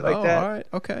some shit like Oh, that. all right.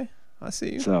 Okay. I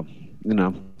see you. So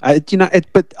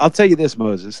but I'll tell you this,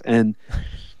 Moses, and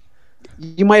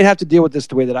you might have to deal with this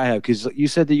the way that I have, because you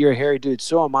said that you're a hairy dude.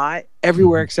 So am I.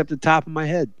 Everywhere except the top of my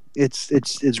head. It's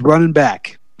running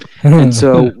back. And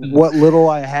so what little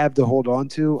I have to hold on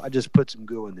to, I just put some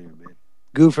goo in there, man.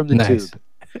 Goo from the Nice.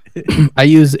 tube.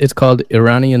 it's called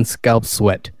Iranian scalp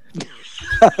sweat.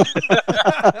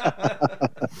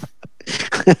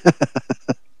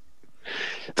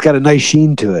 It's got a nice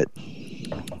sheen to it.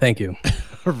 Thank you.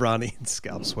 Ronnie and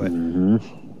scalp sweat.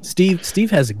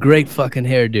 Steve has a great fucking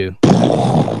hairdo.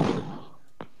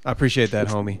 I appreciate that,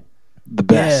 homie. The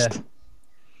best. Yeah.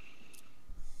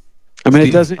 I mean, it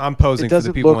Steve, doesn't. I'm posing it for the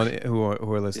doesn't people look- who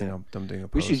are listening. I'm doing a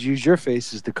We pose. should use your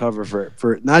face as the cover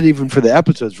for not even for the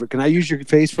episodes. Can I use your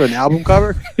face for an album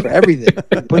cover? For everything.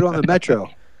 Put it on the Metro.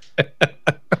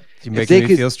 You're making they me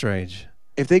could- feel strange.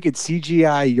 If they could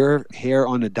CGI your hair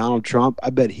onto Donald Trump,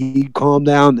 I bet he'd calm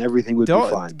down and everything would be Don't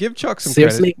fine. give Chuck some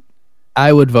Seriously,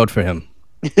 I would vote for him.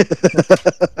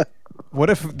 credit. What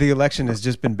if the election has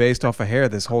just been based off of hair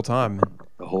this whole time?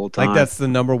 The whole time. Like that's the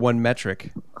number one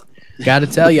metric, Got to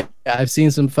tell you, I've seen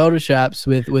some photoshops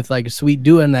with like a sweet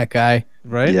doing that guy.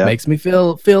 right? Yeah. Makes me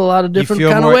feel a lot of You different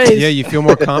feel kind more, of ways. yeah, you feel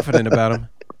more confident about him.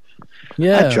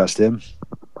 Yeah. I trust him.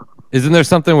 Isn't there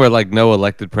something where like no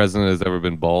elected president has ever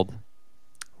been bald?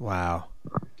 Wow.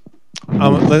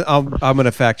 I'm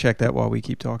gonna fact check that while we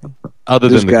keep talking. Other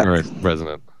This than the guy- current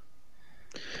president.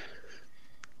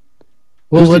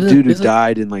 Well, Who's what the is- dude who isn't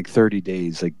died in like 30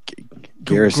 days? Like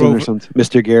Garrison Grover- or something?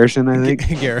 Mr. Garrison, I think.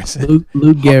 Garrison.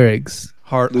 Lou Gehrig's.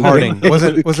 Harding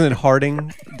wasn't it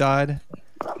Harding died?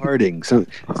 Harding.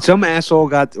 Some asshole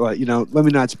got, let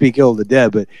me not speak ill of the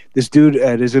dead, but this dude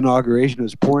at his inauguration, it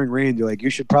was pouring rain. They're like, you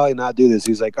should probably not do this.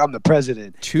 He's like, I'm the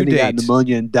president. To Then he got date.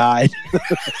 pneumonia and died.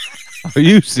 Are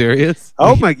you serious?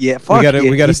 Oh my, yeah, fuck. got a-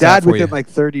 yeah. we got a He stat died for within you. like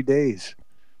 30 days.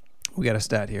 We got a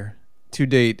stat here. To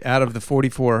date, out of the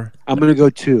 44 I'm going to go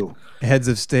 2. heads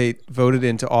of state voted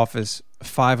into office,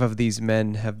 5 of these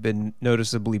men have been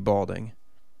noticeably balding.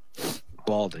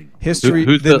 Balding. History.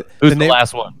 Who's the name-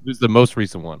 last one? Who's the most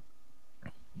recent one?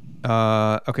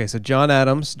 Okay, so John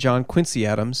Adams, John Quincy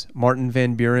Adams, Martin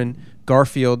Van Buren,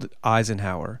 Garfield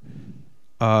Eisenhower,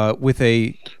 with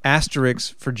a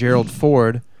asterisk for Gerald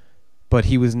Ford, but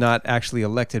he was not actually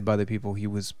elected by the people. He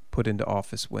was put into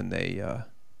office when they.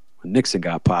 When Nixon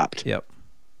got popped. Yep.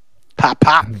 Pop,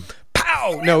 pop.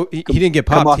 Pow! No, he didn't get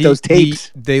Come popped. off those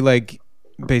tapes. They like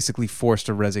basically forced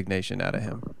a resignation out of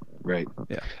him. Right.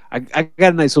 Yeah. I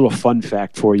got a nice little fun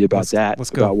fact for you about that. let's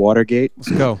go. About Watergate.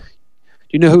 Let's go.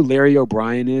 You know who Larry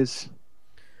O'Brien is?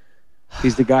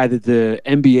 He's the guy that the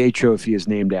NBA trophy is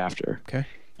named after. Okay.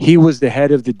 He was the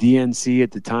head of the DNC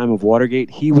at the time of Watergate.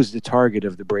 He was the target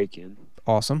of the break-in.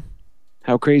 Awesome.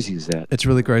 How crazy is that? It's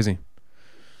really crazy.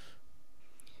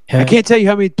 I can't tell you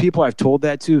how many people I've told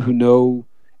that to who know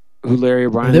who Larry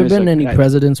O'Brien Have there is. been Like, any I-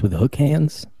 presidents with hook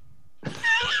hands?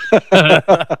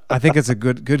 I think it's a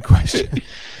good question.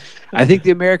 I think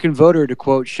the American voter, to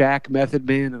quote Shaq, Method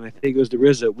Man, and I think it was the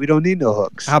RZA, we don't need no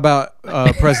hooks. How about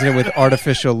president with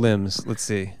artificial limbs? Let's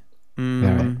see.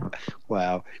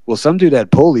 Wow. Well, some dude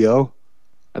had polio.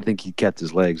 I think he kept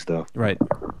his legs, though. Right.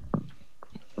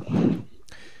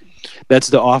 That's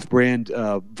the off-brand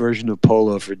version of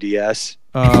polo for DS.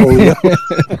 Polio.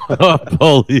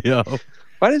 Polio.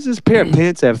 Why does this pair of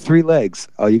pants have 3 legs?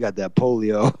 Oh, you got that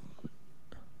polio.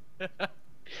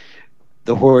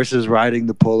 The horse is riding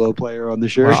the polo player on the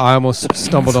shirt. I almost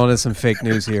stumbled onto some fake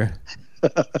news here.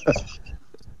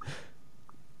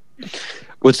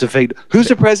 What's the fake? Who's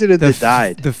the president that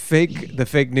died? The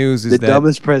fake news is The that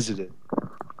dumbest president.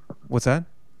 what's that?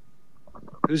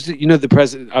 Who's the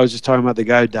president? I was just talking about the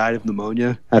guy who died of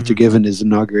pneumonia after giving his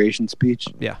inauguration speech.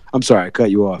 Yeah. I'm sorry, I cut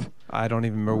you off. I don't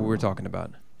even remember what we were talking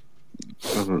about.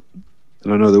 I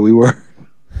don't know that we were.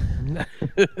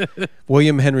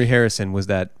 William Henry Harrison was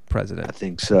that I president.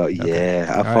 think so. Yeah,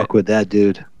 I All fuck right. with that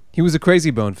dude. He was a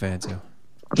Crazy Bone fan too.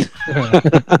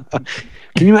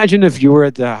 Can you imagine if you were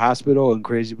at the hospital and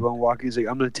Crazy Bone walking? He's like,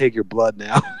 "I'm going to take your blood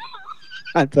now."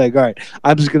 I'd be like, "All right,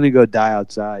 I'm just going to go die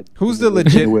outside." Who's the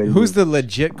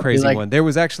legit crazy like- one? There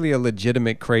was actually a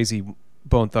legitimate Crazy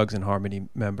Bone Thugs and Harmony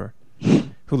member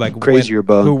who like Crazier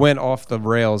Bone. who went off the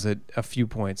rails at a few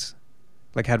points.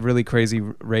 Like had really crazy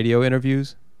radio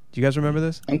interviews. Do you guys remember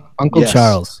this? Uncle Yes.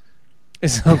 Charles.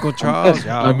 It's Uncle Charles.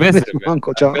 I Yeah. miss it, man.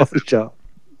 Uncle Charles.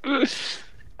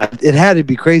 It had to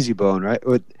be Crazy Bone, right?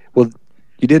 Well,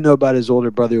 you didn't know about his older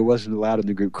brother who wasn't allowed in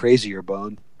the group Crazier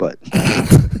Bone, but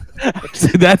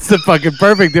That's the fucking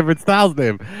perfect different styles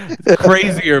name.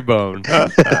 Crazier Bone.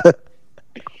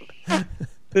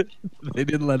 They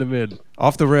didn't let him in.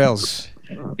 Off the rails.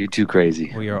 you're too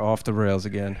crazy. We are off the rails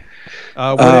again.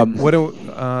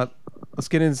 let's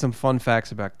get into some fun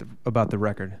facts about the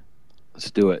record. Let's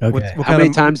do it. Okay. What How kind many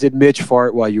of- times did Mitch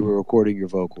fart while you were recording your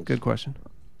vocals? Good question.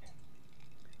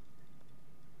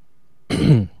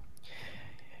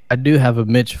 I do have a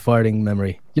Mitch farting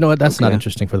memory. You know what? That's not Okay.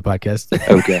 interesting for the podcast.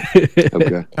 Okay.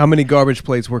 Okay. How many garbage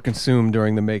plates were consumed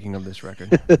during the making of this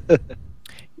record?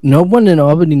 No one in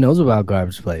Albany knows about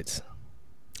garbage plates.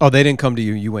 Oh, they didn't come to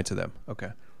you. You went to them. Okay.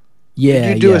 Yeah,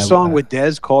 Did you do yeah, a song with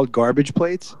Dez called "Garbage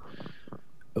Plates"?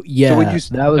 Yeah, when you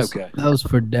that was okay. that was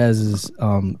for Dez's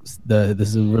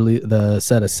this is really the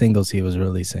set of singles he was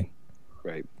releasing.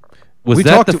 Right. Was We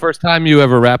that talked the to- first time you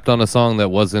ever rapped on a song that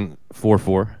wasn't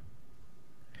 4/4?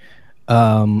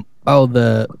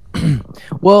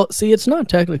 Well, see, it's not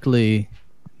technically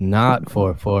not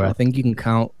 4/4. I think you can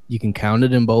count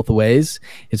it in both ways.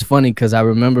 It's funny because I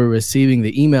remember receiving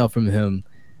the email from him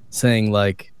saying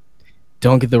like,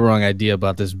 don't get the wrong idea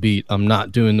about this beat. I'm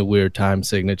not doing the weird time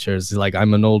signatures. Like,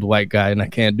 I'm an old white guy and I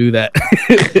can't do that.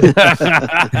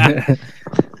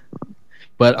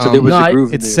 But So there was no, a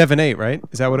groove. It's in 7/8, right?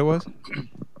 Is that what it was?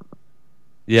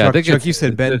 Yeah, Chuck- I think Chuck, it's- you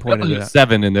said Ben it's pointed it definitely out.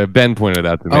 7 in there. Ben pointed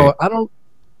out to me. oh,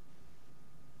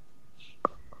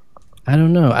 I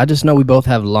don't know. I just know we both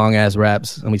have long ass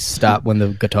raps and we stop when the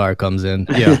guitar comes in.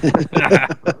 Yeah.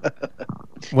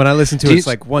 When I listen to it, Jeez. it's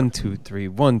like 1, 2, 3,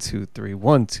 1, 2, 3,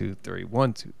 1, 2, 3,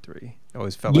 1, 2, 3. It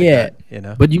always felt like Yeah, that, you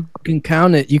know. But you can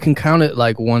count it. You can count it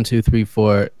like 1, 2, 3,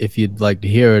 4 if you'd like to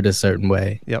hear it a certain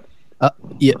way. Yep.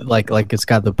 Yeah, like it's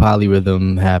got the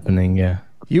polyrhythm happening. Yeah.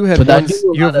 You had But I one. do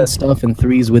a You lot have, of stuff in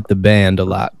threes with the band a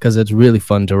lot because it's really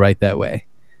fun to write that way.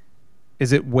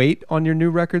 is it weight on your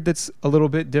new record that's a little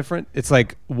bit different? It's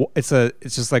like it's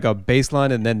just like a bass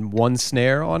line and then one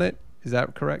snare on it. Is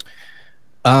that correct?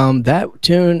 That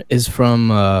tune is from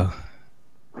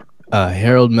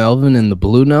Harold Melvin and the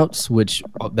Blue Notes, which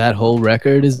that whole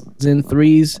record is in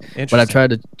threes. But I Interesting.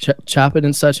 tried to chop it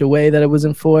in such a way that it was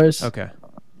in fours. Okay.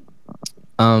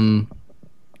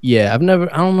 Yeah, I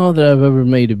don't know that I've ever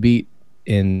made a beat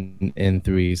in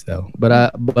threes though. But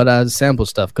I sample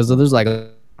stuff because there's like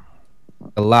a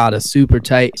lot of super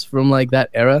tights from like that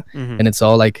era, Mhm. and it's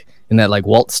all like in that like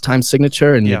waltz time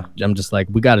signature, and Yeah. I'm just like,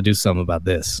 we got to do something about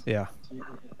this. Yeah.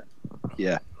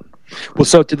 Yeah. Well,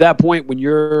 so to that point, when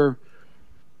you're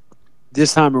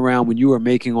this time around, when you were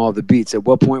making all the beats, at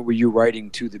what point were you writing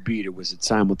to the beat, or was it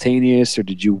simultaneous, or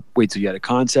did you wait till you had a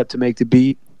concept to make the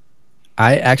beat?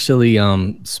 I actually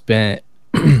spent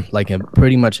like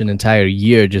pretty much an entire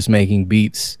year just making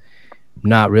beats,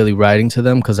 not really writing to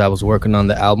them because I was working on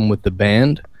the album with the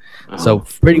band. So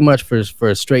pretty much for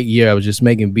a straight year, I was just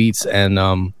making beats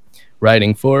and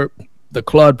writing for the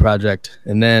Claude project,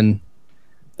 and then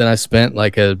I spent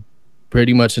like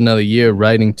pretty much another year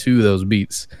writing to those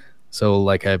beats. So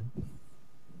like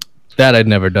I'd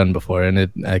never done before, and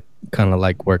I kind of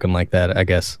like working like that, I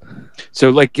guess. So,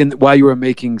 like, while you were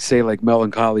making, say, like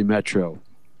Melancholy Metro,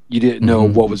 you didn't know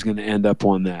Mhm. what was going to end up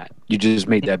on that. You just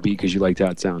made that beat because you liked how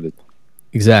it sounded.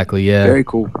 Exactly, yeah. Very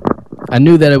cool. I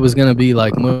knew that it was gonna be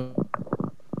like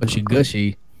mushy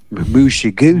gushy.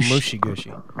 Mooshy goosh. Mushy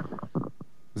gushy.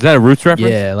 Is that a Roots reference?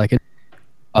 Yeah, like it.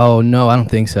 Oh no, I don't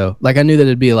think so. Like I knew that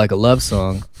it'd be like a love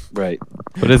song. Right.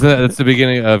 But isn't that it's the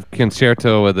beginning of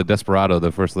Concerto with the Desperado?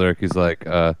 The first lyric, he's like,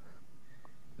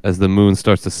 "As the moon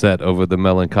starts to set over the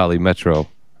melancholy metro,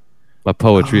 my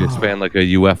poetry expand like a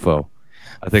UFO."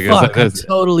 I think Fuck, I it's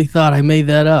totally thought I made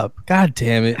that up. God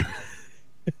damn it.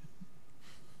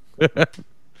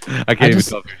 I can't even just-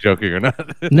 tell if you're joking or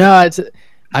not. No,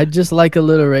 I just like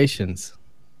alliterations.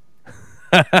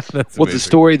 That's Well, the amazing.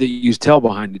 story that you tell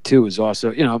behind it too is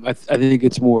also, you know, I think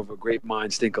it's more of a great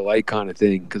minds think alike kind of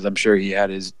thing because I'm sure he had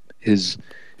his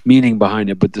meaning behind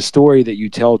it. But the story that you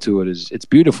tell to it it's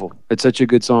beautiful. It's such a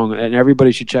good song, and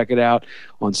everybody should check it out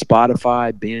on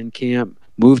Spotify, Bandcamp.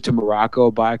 Move to Morocco,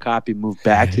 buy a copy. Move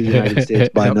back to the United States,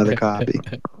 buy another copy.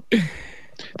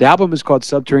 The album is called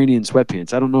Subterranean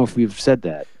Sweatpants. I don't know if we've said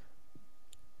that.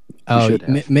 Oh, should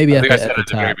have. maybe I at think I the, said at it the at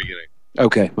the very top. beginning.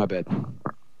 Okay, my bad.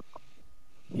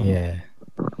 Yeah.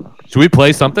 Should we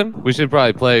play something? We should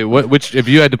probably play. Which, if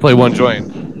you had to play one joint,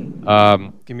 Give me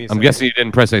a I'm second. guessing you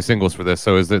didn't press any singles for this.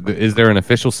 So is there an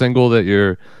official single that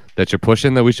you're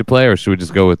pushing that we should play, or should we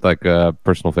just go with like a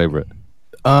personal favorite?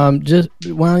 Just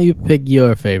why don't you pick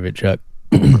your favorite, Chuck?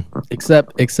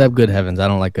 except Good Heavens. I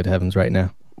don't like Good Heavens right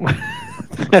now.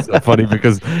 It's so funny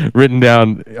because written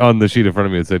down on the sheet in front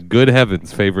of me it said "Good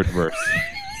Heavens" favorite verse.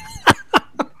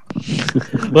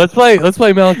 Let's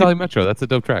play Melancholy Metro. That's a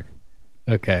dope track.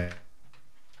 Okay.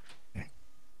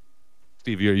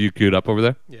 Steve, you queued up over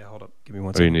there? Yeah, hold up. Give me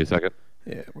one Or you second. need a second?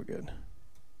 Yeah, we're good.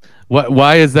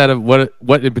 Why is that?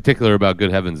 What in particular about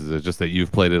Good Heavens is it just that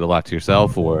you've played it a lot to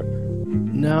yourself, or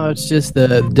No, it's just the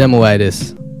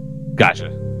demoitis.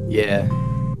 Gotcha. Yeah.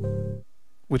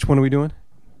 Which one are we doing?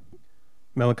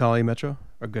 Melancholy Metro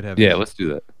or Good Heavens? Yeah, let's do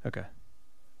that. Okay.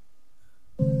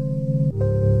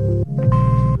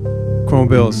 Chrome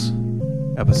Bills,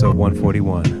 episode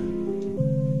 141.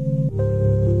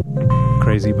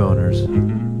 Crazy boners.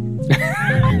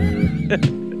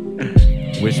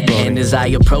 Wishbone. And as I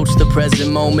approach the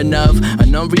present moment of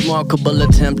an unremarkable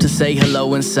attempt to say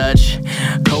hello and such,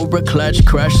 cobra clutch,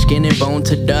 crush skin and bone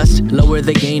to dust, lower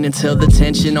the gain until the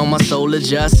tension on my soul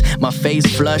adjusts. My face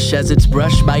flush as it's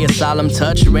brushed by a solemn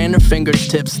touch, ran her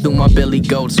fingertips through my billy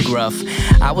goat's gruff.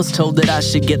 I was told that I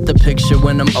should get the picture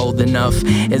when I'm old enough,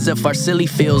 as if our silly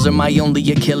feels are my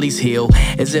only Achilles heel,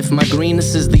 as if my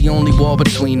greenness is the only wall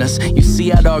between us. You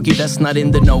see, I'd argue that's not in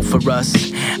the know for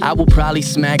us. I will probably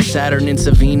smack Saturn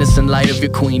into Venus in light of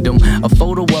your queendom. A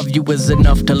photo of you is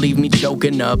enough to leave me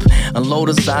choking up. Unload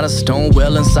inside a stone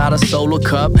well inside a solar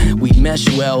cup. We mesh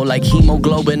well like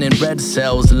hemoglobin and red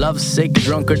cells. Love sick,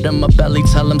 drunker than my belly,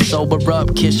 tell him sober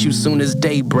up. Kiss you soon as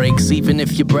day breaks, even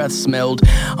if your breath smelled.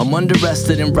 I'm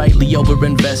underrested and rightly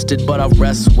overinvested, but I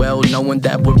rest well knowing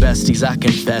that we're besties, I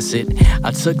confess it.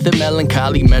 I took the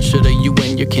melancholy measure to you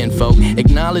and your kinfolk.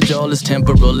 Acknowledge all is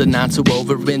temporal and not to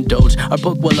overindulge. Our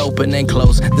book will open and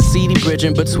close, the seedy bridge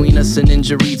in between us, an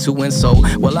injury to insult.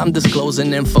 Well, I'm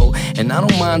disclosing info, and I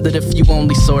don't mind it if you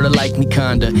only sorta like me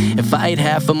kinda. If I had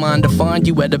half a mind to find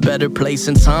you at a better place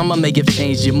in time, I may have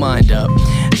changed your mind up.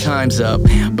 Time's up,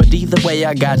 but either way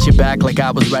I got your back like I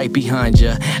was right behind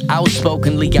you.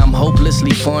 Outspokenly, I'm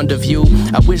hopelessly fond of you.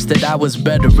 I wish that I was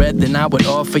better read, then I would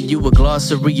offer you a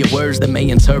glossary of words that may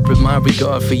interpret my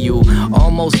regard for you.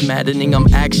 Almost maddening,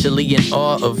 I'm actually in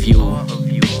awe of you.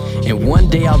 And one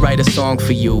day I'll write a song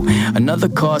for you, another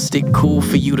caustic cool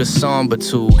for you to somber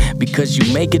to, because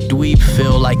you make a dweeb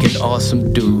feel like an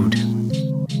awesome dude.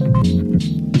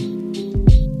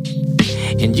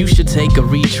 And you should take a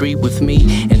retreat with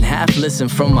me and half listen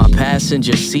from my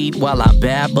passenger seat while I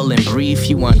babble and brief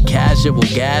you on casual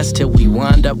gas till we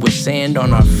wind up with sand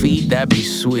on our feet. That'd be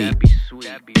sweet.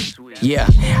 Yeah,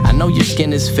 I know your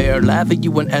skin is fair, lather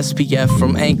you in SPF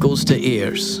from ankles to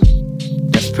ears.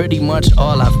 That's pretty much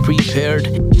all I've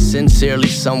prepared. Sincerely,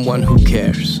 someone who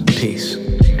cares. Peace.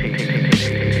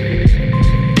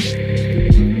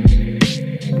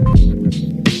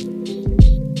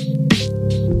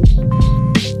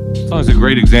 This song's a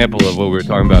great example of what we were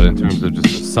talking about in terms of just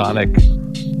a sonic,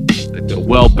 a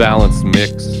well-balanced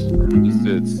mix.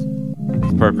 It's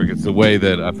perfect. It's the way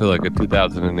that I feel like a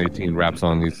 2018 rap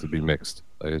song needs to be mixed.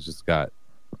 Like it's just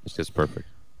perfect.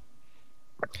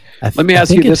 Let me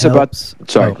ask you this about.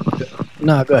 Sorry.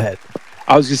 No, go ahead.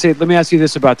 I was going to say, let me ask you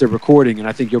this about the recording, and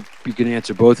I think you can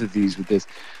answer both of these with this.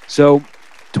 So,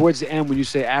 towards the end, when you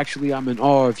say, "Actually, I'm in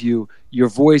awe of you," your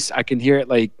voice, I can hear it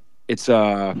like it's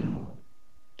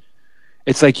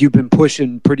like you've been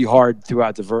pushing pretty hard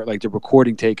throughout the like the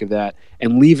recording take of that,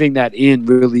 and leaving that in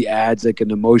really adds like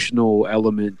an emotional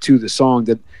element to the song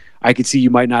that I could see you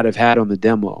might not have had on the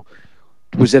demo.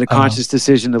 Was it a conscious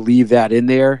decision to leave that in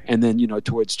there? And then,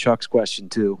 towards Chuck's question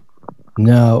too.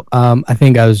 No, I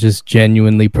think I was just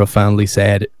genuinely profoundly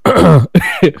sad. Because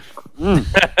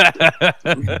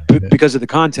of the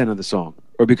content of the song,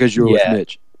 or because you were with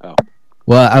Mitch? Oh.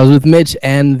 Well, I was with Mitch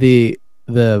and the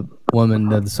woman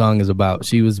that the song is about.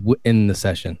 She was in the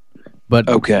session. But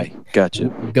okay, gotcha.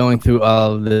 Going through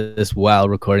all of this while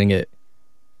recording it,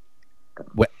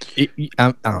 I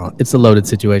don't know. It's a loaded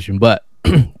situation, but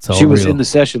she was in the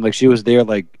session, like she was there,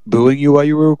 like booing you while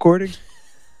you were recording.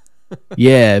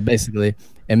 Yeah, basically.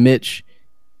 And Mitch,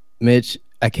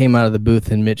 I came out of the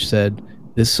booth and Mitch said,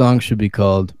 "This song should be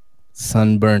called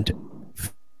Sunburnt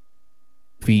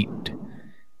Feet."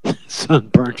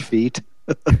 Sunburnt feet.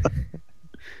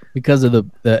 Because of the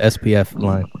SPF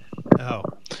line. Oh.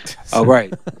 Oh,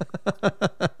 right.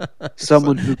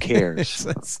 Someone who cares.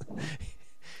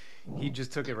 He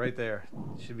just took it right there.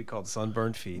 It should be called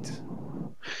Sunburned Feet.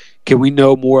 Can we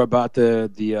know more about the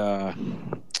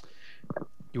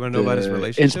you want to know about his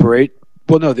relationship?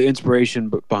 The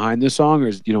inspiration behind this song, or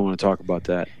you don't want to talk about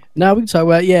that? No, we can talk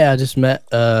about it. Yeah, I just met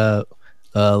a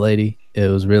lady. It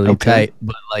was really tight,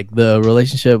 but like the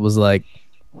relationship was like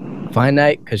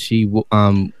finite because she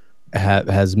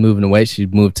has moved away. She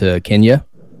moved to Kenya.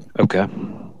 Okay.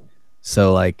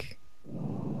 So like,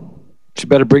 she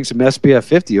better bring some SPF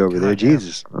 50 over there.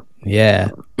 Jesus.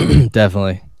 Yeah,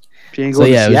 definitely. She ain't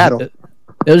going to Seattle. It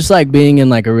was just like being in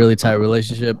like a really tight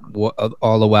relationship,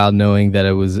 all the while knowing that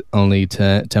it was only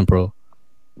temporal.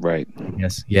 Right.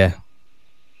 Yes. Yeah.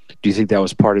 Do you think that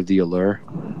was part of the allure?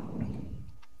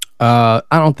 I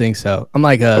don't think so. I'm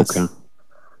like okay.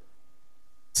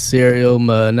 serial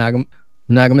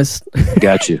monogamous.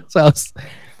 Got you. So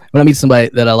when I meet somebody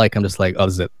that I like, I'm just like, oh,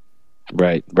 this is it.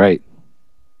 Right.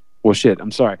 Well, shit. I'm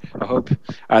sorry. I hope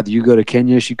either you go to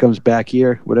Kenya, she comes back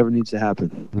here, whatever needs to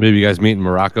happen. Maybe you guys meet in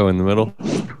Morocco in the middle.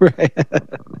 Right.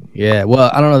 Yeah. Well,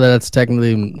 I don't know that that's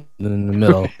technically in the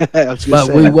middle, I was gonna but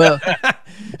say. we will.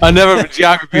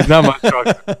 Geography is not my strong.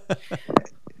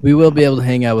 We will be able to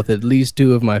hang out with at least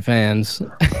 2 of my fans.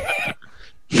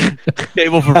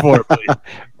 Table for 4, please.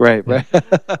 Right.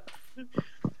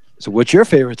 So, what's your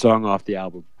favorite song off the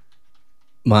album?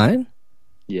 Mine?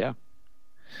 Yeah.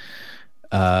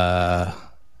 I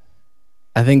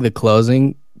think the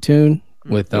closing tune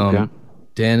with Dan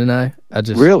and I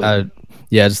just Really? I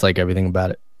just like everything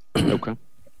about it. Okay.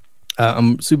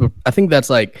 I'm super. I think that's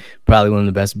like probably one of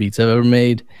the best beats I've ever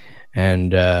made,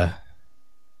 and I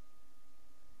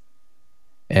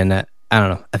don't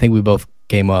know. I think we both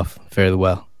came off fairly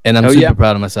well, and I'm super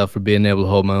proud of myself for being able to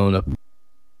hold my own up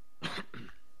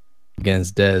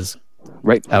against Dez.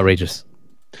 Right. Outrageous.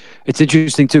 It's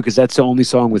interesting too because that's the only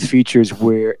song with features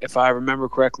where, if I remember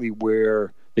correctly,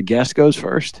 where the guest goes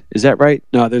first. Is that right?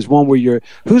 No, there's one where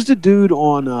who's the dude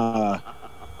on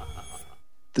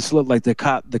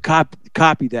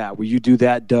copy that where you do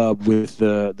that dub with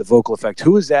the vocal effect.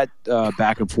 Who is that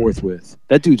back and forth with?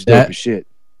 That dude's dope as shit.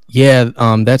 Yeah,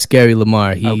 that's Gary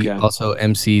Lamar. He also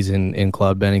MCs in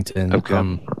Claude Bennington.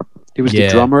 Okay. He was the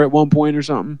drummer at one point or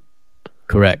something.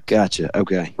 Correct. Gotcha.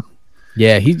 Okay.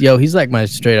 Yeah, he's like my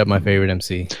straight up my favorite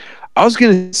MC. I was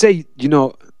gonna say,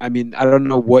 I mean, I don't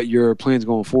know what your plans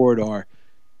going forward are.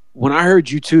 When I heard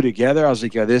you 2 together, I was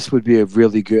like, yeah, this would be a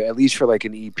really good, at least for like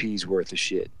an EP's worth of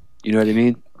shit. You know what I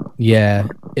mean? Yeah.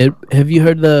 Have you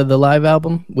heard the live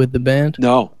album with the band?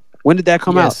 No. When did that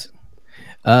come out?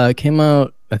 It came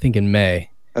out, I think, in May.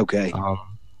 Okay.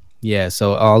 Yeah,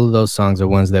 so all of those songs are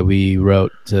ones that we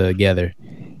wrote together.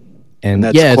 And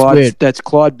that's it's weird. That's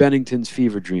Claude Bennington's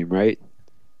Fever Dream, right?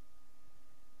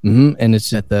 Mm-hmm. And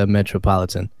it's at the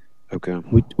Metropolitan. Okay.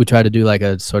 We try to do like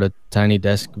a sort of tiny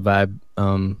desk vibe,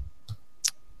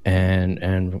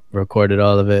 and recorded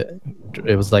all of it.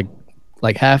 It was like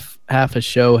half a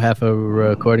show, half a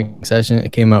recording session.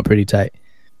 It came out pretty tight.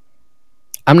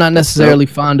 I'm not necessarily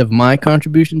fond of my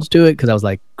contributions to it because I was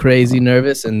like crazy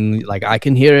nervous and like I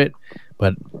can hear it,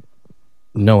 but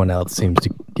no one else seems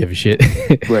to give a shit.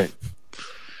 Right.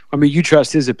 I mean, you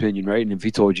trust his opinion, right? And if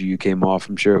he told you came off,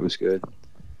 I'm sure it was good.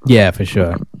 Yeah, for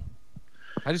sure. How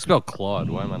do you spell Claude?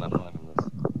 Why am I not finding this?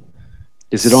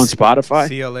 Is it on Spotify?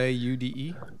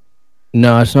 CLAUDE?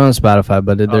 No, it's not on Spotify,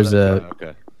 but there's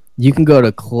okay. You can go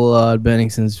to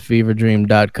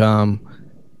ClaudeBenningsonsFeverDream.com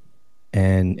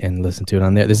and listen to it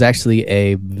on there. There's actually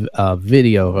a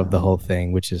video of the whole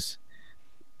thing, which is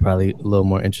probably a little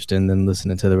more interesting than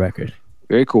listening to the record.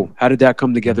 Very cool. How did that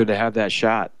come together to have that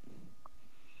shot?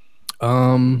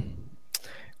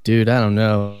 Dude, I don't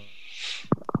know.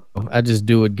 I just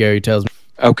do what Gary tells me.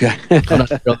 Okay. I'm not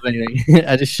sure of anything.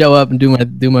 I just show up and do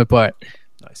my part.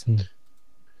 Nice.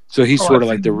 So he's sort of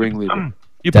like the ringleader.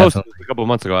 You posted this a couple of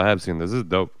months ago. I have seen this. This is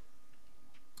dope.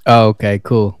 Oh, okay,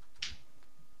 cool.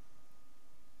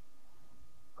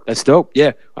 That's dope.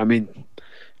 Yeah. I mean,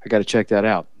 I got to check that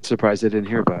out. Surprised I didn't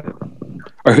hear about it.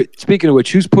 All right. Speaking of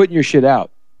which, who's putting your shit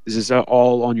out? Is this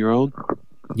all on your own?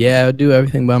 Yeah, I do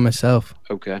everything by myself.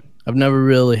 Okay. I've never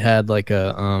really had like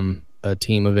a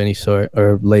team of any sort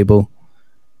or label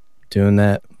doing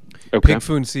that. Okay. Pig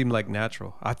Food seemed like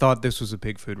natural. I thought this was a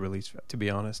Pig Food release, to be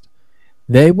honest.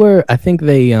 They were. I think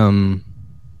they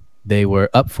were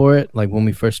up for it. Like when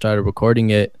we first started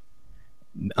recording it,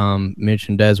 Mitch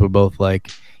and Dez were both like,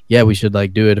 "Yeah, we should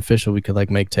like do it official. We could like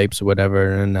make tapes or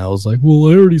whatever." And I was like,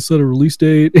 "Well, I already set a release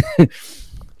date."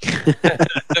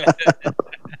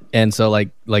 And so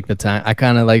like the time, I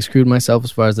kind of like screwed myself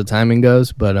as far as the timing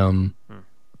goes. But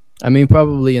I mean,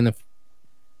 probably in the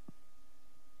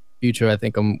future, I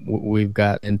think we've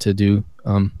got into do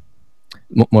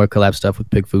more collab stuff with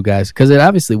Pig Food guys because it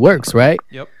obviously works, right?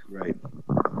 Yep. Right.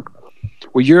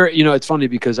 Well, it's funny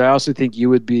because I also think you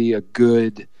would be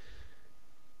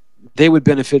they would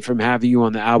benefit from having you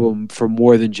on the album for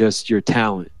more than just your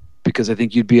talent, because I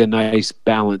think you'd be a nice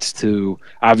balance to,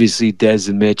 obviously Dez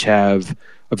and Mitch have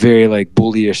a very like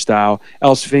bullyish style.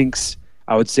 El Sphinx,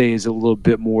 I would say, is a little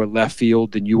bit more left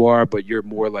field than you are, but you're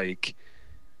more like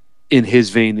in his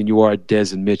vein than you are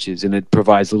Dez and Mitch's, and it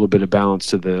provides a little bit of balance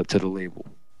to the label.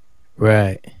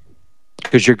 Right.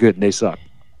 Because you're good and they suck.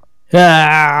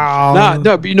 Oh.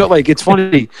 No, but like it's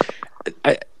funny.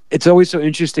 It's always so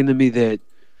interesting to me that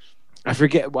I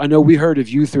forget. I know we heard of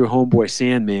you through Homeboy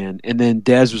Sandman, and then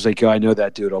Dez was like, "Yo, I know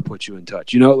that dude. I'll put you in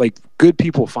touch." Like good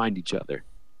people find each other.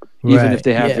 even if Right,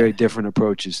 they have yeah. very different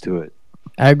approaches to it.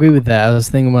 I agree with that. I was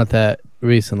thinking about that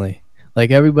recently.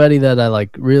 Like everybody that I like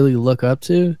really look up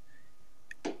to,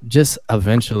 just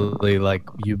eventually like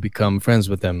you become friends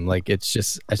with them. Like that's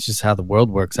just how the world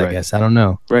works, I Right. guess. I don't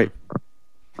know. Right.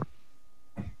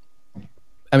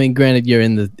 I mean, granted, you're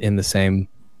in the same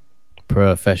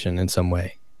profession in some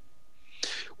way.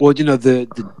 Well,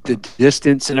 the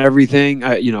distance and everything.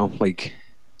 Like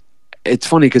it's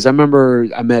funny because I remember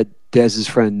I met Dez's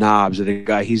friend Knobs, the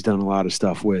guy he's done a lot of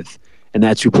stuff with, and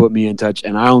that's who put me in touch.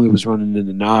 And I only was running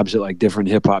into Knobs at like different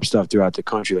hip hop stuff throughout the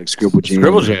country, like Scribble Jam.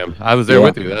 Scribble Jam. I was there Yeah.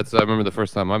 with you. I remember the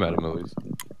first time I met him at least.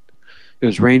 It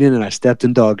was raining, and I stepped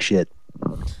in dog shit.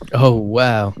 Oh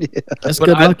wow, that's But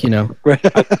good luck, you know.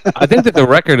 I think that the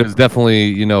record has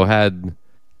definitely,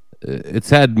 it's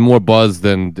had more buzz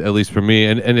than, at least for me,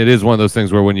 and it is one of those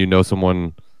things where when you know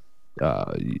someone,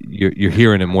 you're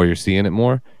hearing it more, you're seeing it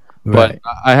more. Right.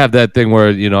 But I have that thing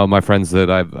where my friends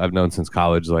that I've known since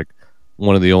college, like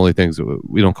one of the only things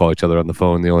we don't call each other on the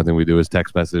phone. The only thing we do is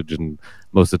text message, and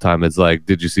most of the time it's like,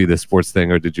 did you see this sports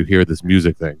thing or did you hear this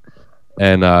music thing?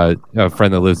 And a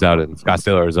friend that lives out in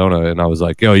Scottsdale, Arizona, and I was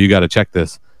like, yo, you got to check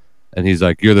this. And he's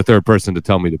like, you're the third person to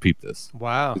tell me to peep this.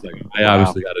 Wow. He's like, I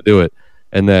obviously got to do it.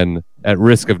 And then, at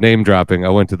risk of name dropping, I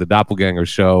went to the Doppelganger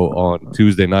show on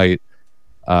Tuesday night.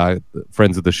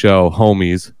 Friends of the show,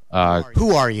 homies.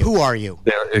 Who are you?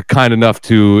 They're kind enough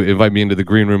to invite me into the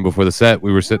green room before the set.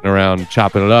 We were sitting around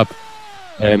chopping it up.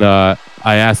 And I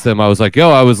asked them, I was like,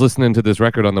 yo, I was listening to this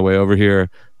record on the way over here.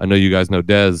 I know you guys know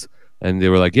Dez. And they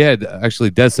were like, yeah, actually,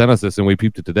 Dez sent us this, and we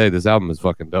peeped it today. This album is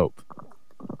fucking dope.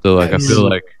 So, like, I feel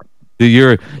like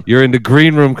you're in the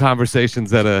green room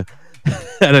conversations at a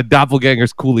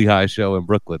Doppelganger's Coolie High show in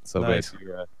Brooklyn. So Nice.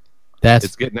 basically, That's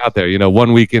it's getting out there.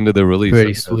 1 week into the release.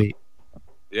 pretty sweet.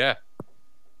 Yeah.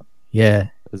 Yeah.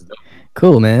 It's dope.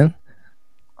 Cool, man.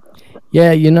 Yeah,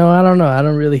 I don't know. I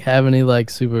don't really have any like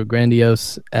super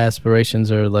grandiose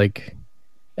aspirations or like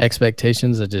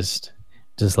expectations. I just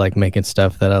like making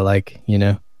stuff that I like,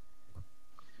 But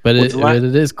Well,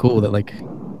 it is cool that like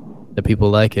the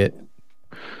people like it.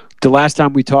 The last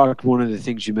time we talked, one of the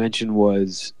things you mentioned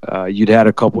was you'd had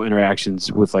a couple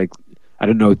interactions with, like, I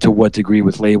don't know to what degree,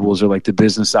 with labels or like the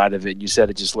business side of it. And you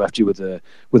said it just left you with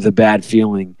a bad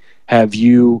feeling. Has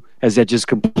that just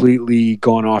completely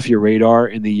gone off your radar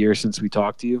in the year since we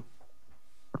talked to you?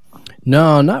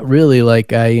 No, not really.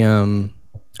 Like I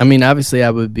mean, obviously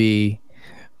I would be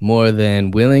more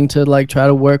than willing to like try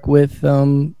to work with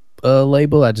a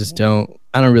label. I don't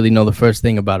really know the first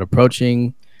thing about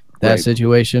approaching that Right.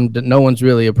 situation. No one's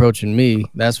really approaching me,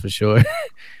 that's for sure.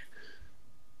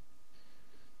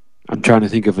 I'm trying to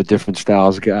think of a different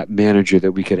styles manager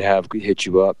that we could have hit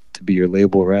you up to be your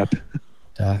label rep.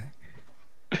 Who's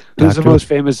the Doctor- most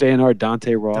famous A&R?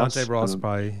 Dante Ross. Dante Ross,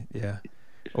 probably, yeah.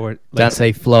 Or like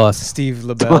Dante Floss. Steve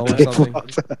LaBelle or something.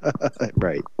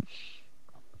 Right.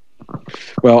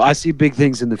 Well, I see big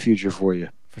things in the future for you.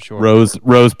 For sure. Rose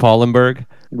Paulenberg.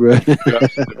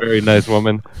 A very nice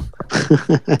woman.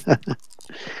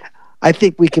 I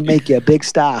think we can make you a big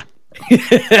star.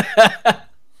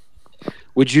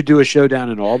 Would you do a show down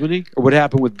in Albany? Or what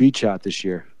happened with Beat Shot this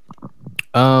year?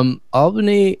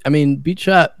 Albany, I mean, Beat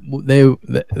Shot,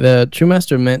 the True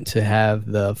Master meant to have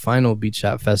the final Beat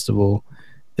Shot festival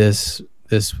this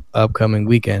upcoming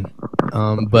weekend,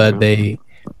 but they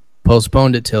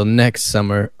postponed it till next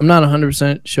summer. I'm not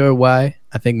 100% sure why.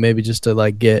 I think maybe just to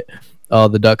like get all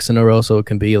the ducks in a row so it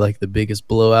can be like the biggest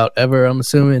blowout ever, I'm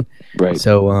assuming. Right.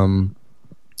 So,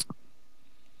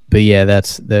 but yeah, I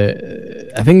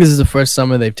think this is the first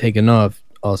summer they've taken off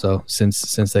also since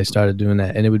they started doing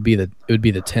that, and it would be the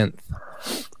 10th.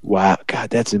 Wow. God,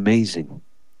 that's amazing.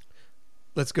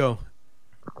 Let's go.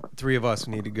 3 of us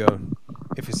need to go.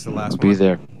 If it's the last Be one.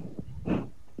 there.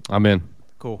 I'm in.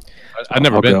 Cool. I've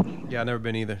never I'll been. go. Yeah, I've never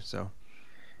been either. So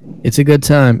It's a good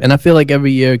time, and I feel like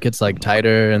every year it gets like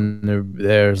tighter and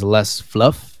there's less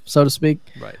fluff, so to speak.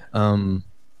 right.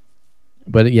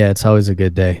 But yeah, it's always a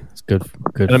good day. It's good.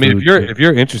 And I mean, food. if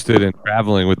you're interested in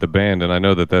traveling with the band, and I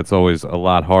know that that's always a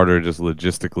lot harder just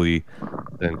logistically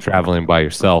than traveling by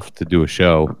yourself to do a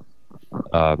show.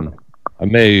 I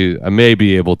may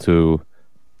be able to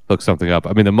hook something up.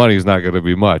 I mean, the money's not going to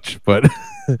be much, but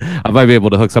I might be able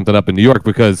to hook something up in New York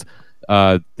because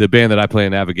the band that I play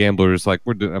in, Avid Gamblers, like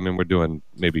we're doing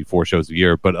maybe 4 shows a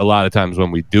year, but a lot of times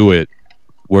when we do it,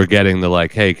 we're getting the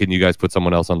like, hey, can you guys put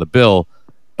someone else on the bill?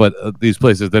 But these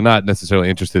places, they're not necessarily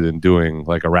interested in doing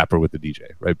like a rapper with the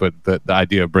DJ, right? But the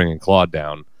idea of bringing Claude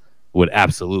down would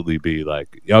absolutely be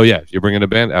like, oh yeah, you're bringing a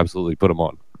band, absolutely put them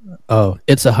on. Oh,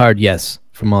 it's a hard yes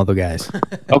from all the guys.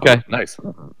 Okay, nice.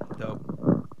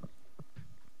 Dope.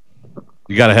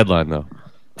 You got a headline though.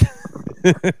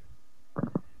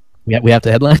 We have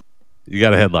to headline. You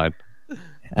got a headline.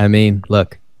 I mean,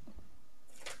 look.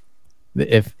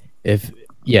 If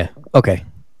yeah, okay.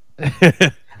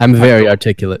 I'm very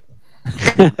articulate.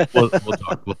 We'll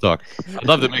talk. We'll talk. I'd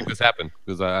love to make this happen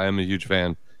because I am a huge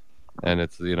fan, and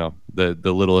it's the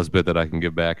littlest bit that I can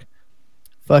give back.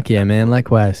 Fuck yeah, man.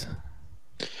 Likewise.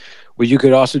 Well, you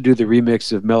could also do the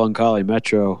remix of Melancholy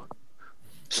Metro,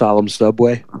 Solemn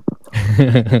Subway.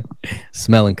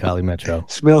 Smellancholy Metro.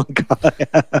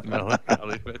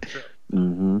 Melancholy.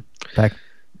 Mm-hmm.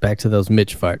 Back to those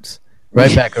Mitch farts.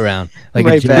 Right back around. Like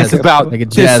Right a jazz, back. like a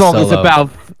jazz solo.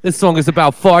 This song is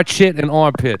about fart shit and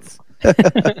armpits.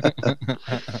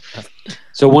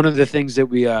 So one of the things that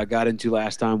we got into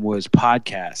last time was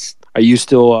podcasts. Are you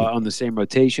still on the same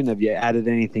rotation? Have you added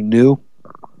anything new?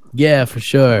 Yeah, for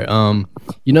sure.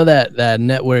 You know that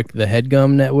network, the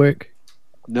HeadGum network?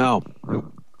 No.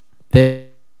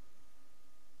 I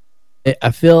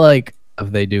feel like if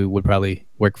they do would probably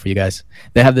work for you guys.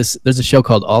 They have this. There's a show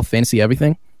called All Fantasy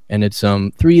Everything, and it's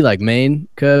three like main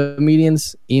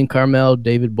comedians: Ian Carmel,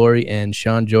 David Bory, and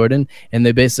Sean Jordan. And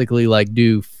they basically like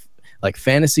do like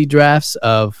fantasy drafts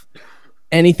of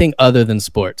anything other than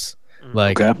sports.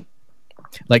 Like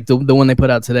the one they put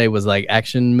out today was like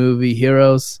action movie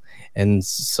heroes. And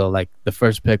so like the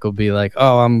first pick will be like,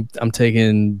 oh, I'm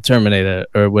taking Terminator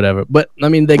or whatever. But I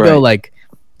mean, they go like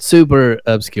super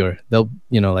obscure. They'll,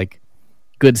 like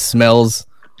Good Smells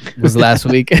was last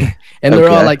week, and they're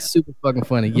all like super fucking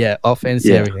funny. Yeah, All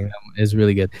Fantasy Everything is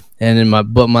really good. And in my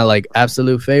like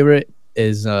absolute favorite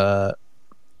is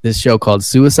this show called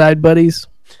Suicide Buddies.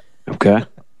 Okay.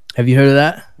 Have you heard of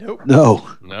that? Nope.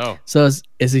 No. So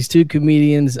it's these two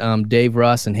comedians, Dave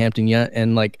Ross and Hampton Yount,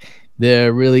 and like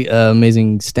they're really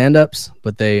amazing stand-ups,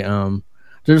 but they're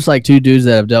just like two dudes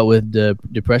that have dealt with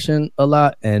depression a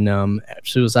lot and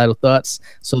suicidal thoughts.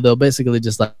 So they'll basically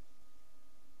just like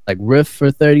riff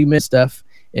for 30 minutes stuff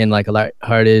in like a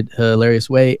lighthearted, hilarious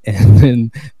way, and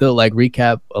then they'll like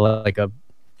recap like a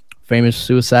famous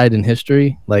suicide in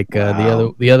history. Like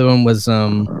the other one was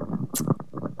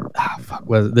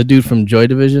was the dude from Joy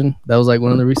Division. That was like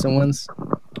one of the recent ones,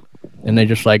 and they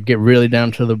just like get really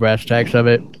down to the brass tacks of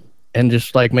it and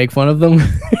just like make fun of them.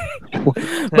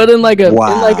 But in like a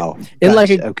in like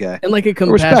a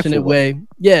compassionate way.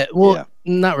 Yeah, well,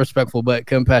 not respectful, but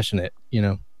compassionate,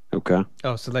 Okay.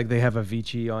 Oh, so like they have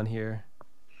Avicii on here.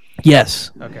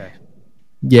 Yes. Okay.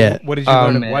 Yeah. What did you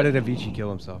learn? Why did Avicii kill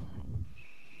himself?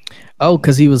 Oh,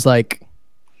 because he was like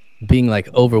being like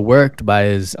overworked by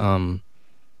his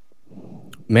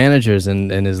managers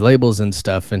and his labels and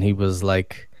stuff, and he was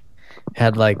like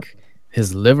had like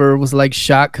his liver was like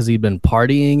shot because he'd been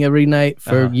partying every night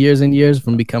for years and years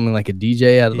from becoming like a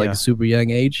DJ at like a super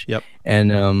young age. Yep.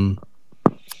 And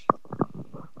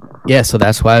so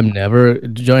that's why I'm never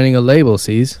joining a label.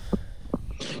 Sees.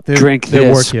 Drink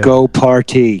this, go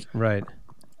party. Right.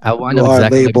 I wind You up are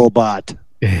exactly label bot.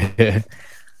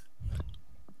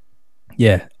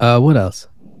 Yeah. What else?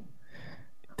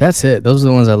 That's it. Those are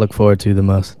the ones I look forward to the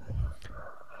most.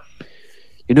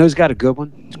 You know who's got a good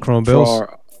one? Chrome Bills.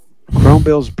 Chrome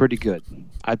Bills are pretty good.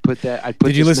 I'd put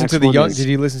Did you listen to the young? Did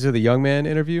you listen to the Young Man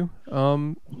interview?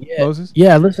 Moses.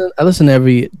 Yeah, I listen to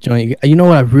every joint. You know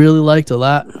what I really liked a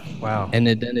lot? Wow. And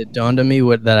then it dawned on me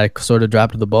that I sort of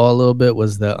dropped the ball a little bit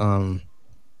was the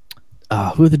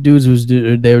who are the dudes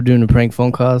they were doing the prank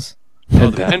phone calls? Oh,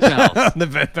 the pen pals. The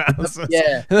pen pals.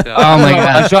 Yeah. Oh my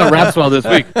God! I shot Rapswell this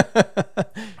week.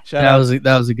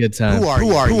 That was a good time. Who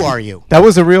are you? That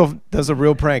was a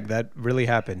real prank. That really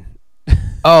happened.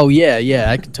 Oh yeah,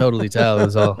 I could totally tell it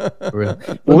was all real.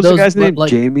 What was the guy's name?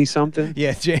 Jamie something?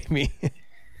 Yeah, Jamie.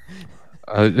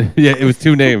 Yeah, it was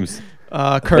two names.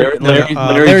 Kurt,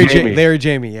 Larry Jamie. Larry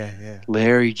Jamie. Yeah.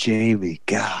 Larry Jamie.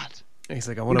 God. He's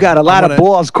like, You got a lot of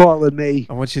balls calling me.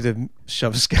 I want you to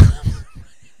shove a scallop.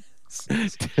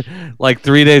 Like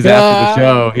 3 days after the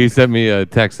show, he sent me a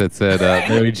text that said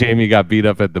Larry Jamie got beat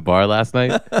up at the bar last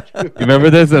night. You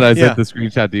remember this? And I sent the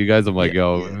screenshot to you guys. I'm like,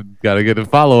 gotta get a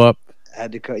follow up. I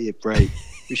had to cut you right.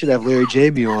 We should have Larry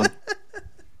Jamie on.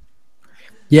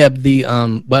 Yeah,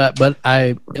 but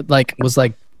I like was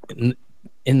like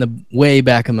in the way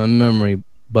back in my memory,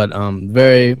 but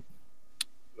very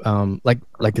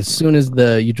like as soon as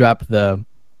you dropped the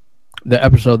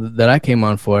episode that I came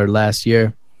on for last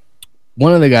year,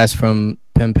 one of the guys from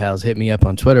Pen Pals hit me up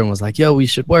on Twitter and was like, yo, we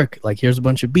should work. Like, here's a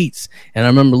bunch of beats. And I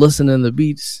remember listening to the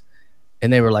beats,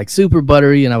 and they were like super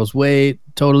buttery, and I was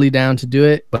totally down to do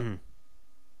it. But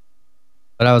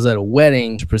I was at a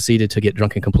wedding, proceeded to get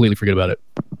drunk and completely forget about it.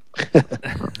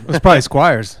 It was probably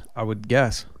Squires, I would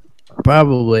guess.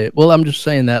 Probably. Well, I'm just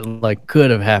saying that like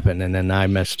could have happened, and then I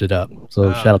messed it up.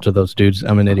 So shout out to those dudes.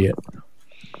 I'm an idiot.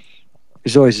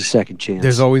 There's always a second chance.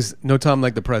 There's always no time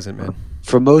like the present, man.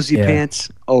 For Mosey Yeah. Pants,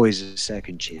 always a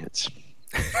second chance.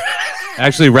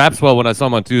 Actually, Rapswell, when I saw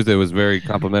him on Tuesday, was very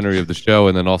complimentary of the show,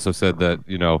 and then also said that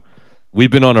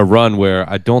we've been on a run where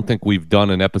I don't think we've done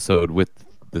an episode with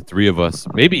the three of us,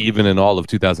 maybe even in all of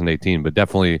 2018, but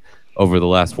definitely over the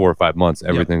last 4 or 5 months,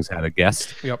 everything's had a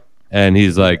guest. Yep. And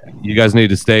he's like, "You guys need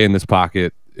to stay in this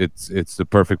pocket. It's the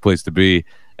perfect place to be."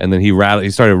 And then he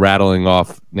started rattling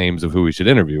off names of who we should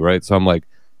interview, right? So I'm like,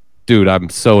 "Dude, I'm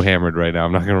so hammered right now.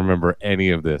 I'm not going to remember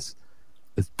any of this.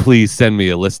 Please send me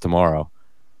a list tomorrow."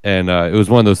 And it was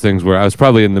one of those things where I was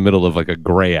probably in the middle of like a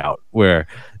gray out, where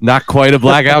not quite a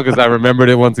blackout because I remembered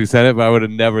it once he sent it, but I would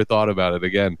have never thought about it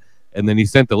again. And then he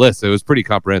sent the list. It was pretty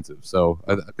comprehensive. So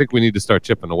I think we need to start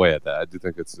chipping away at that. I do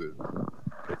think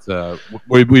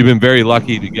we've been very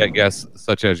lucky to get guests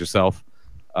such as yourself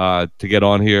to get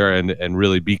on here and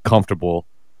really be comfortable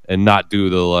and not do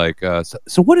the like.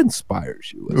 So what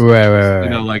inspires you?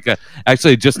 Right.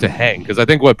 Actually just to hang, because I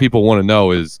think what people want to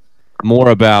know is more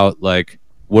about like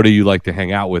what do you like to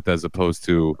hang out with as opposed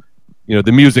to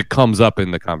the music comes up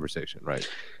in the conversation, right?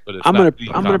 But I'm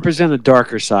gonna present a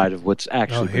darker side of what's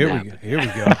actually. Here we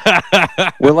go.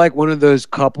 We're like one of those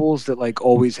couples that like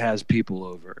always has people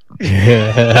over. Oh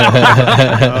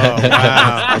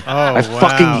wow! I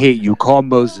fucking hate you. Call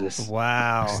Moses.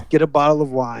 Wow. Get a bottle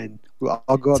of wine.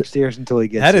 I'll go upstairs until he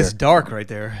gets That there. is dark right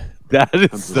there. That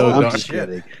is so I'm dark. just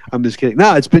kidding. I'm just kidding.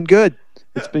 No, it's been good.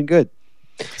 It's been good.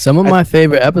 Some of my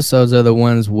favorite episodes are the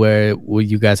ones where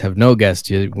you guys have no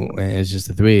guests. It's just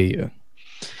the three of you.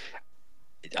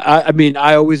 I mean,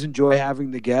 I always enjoy having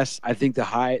the guests. I think the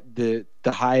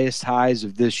highest highs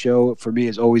of this show for me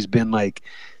has always been like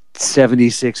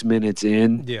 76 minutes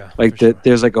in. Yeah. Like for sure.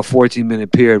 there's like a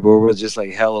 14-minute period where we're just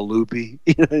like hella loopy.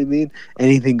 You know what I mean?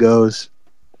 Anything goes.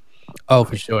 Oh,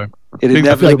 for sure. It I feel like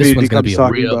I feel like this inevitably one's gonna becomes be a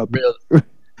talking real, about.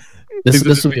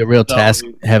 This will be a real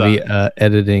task-heavy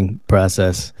editing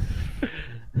process.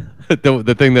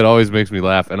 The thing that always makes me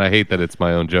laugh, and I hate that it's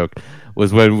my own joke,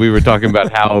 was when we were talking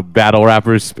about how battle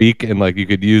rappers speak and like you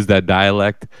could use that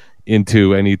dialect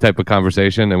into any type of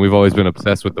conversation, and we've always been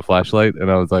obsessed with the flashlight. And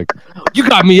I was like, "You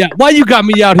got me out. Why you got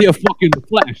me out here fucking the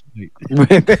flashlight?"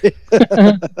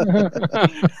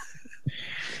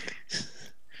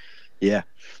 Yeah,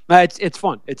 no, it's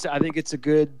fun. I think it's a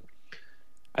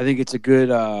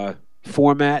good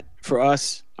format for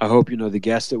us. I hope the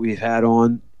guests that we've had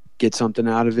on get something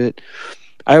out of it.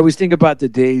 I always think about the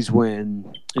days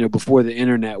when before the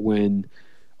internet, when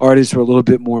artists were a little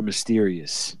bit more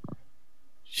mysterious.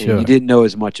 Sure. And you didn't know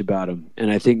as much about them, and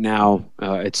I think now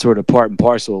it's sort of part and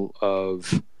parcel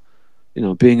of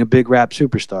being a big rap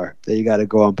superstar that you got to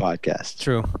go on podcasts.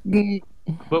 True.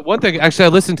 But one thing, actually, I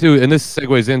listened to, and this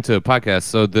segues into podcasts.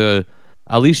 So the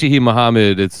Ali Shaheed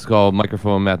Muhammad, it's called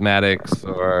Microphone Mathematics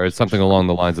or something along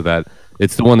the lines of that.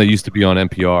 It's the one that used to be on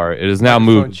NPR. It is now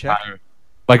moved.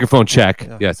 Microphone Check.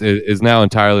 Yeah. Yes, it is now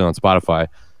entirely on Spotify.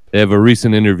 They have a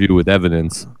recent interview with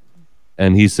Evidence,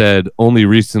 and he said, "Only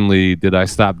recently did I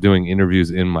stop doing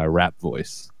interviews in my rap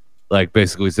voice." Like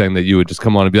basically saying that you would just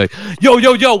come on and be like, yo,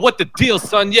 what the deal,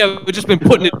 son? Yeah, we've just been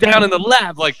putting it down in the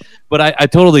lab. But I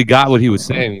totally got what he was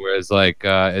saying. Whereas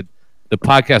the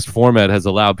podcast format has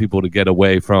allowed people to get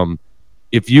away from,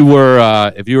 if you were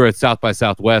at South by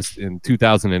Southwest in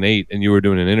 2008 and you were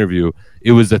doing an interview,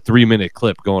 it was a 3-minute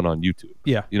clip going on YouTube.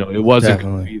 Yeah. It wasn't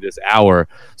going to be this hour.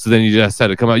 So then you just had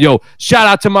to come out, yo, shout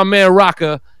out to my man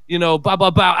Rocka, blah,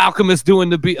 blah, blah, Alchemist doing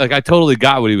the beat. Like I totally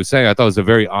got what he was saying. I thought it was a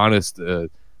very honest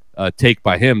take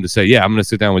by him to say, yeah, I'm going to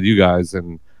sit down with you guys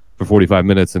and for 45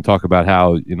 minutes and talk about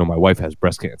how, my wife has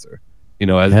breast cancer,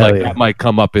 that might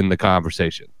come up in the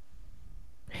conversation,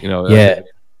 Yeah.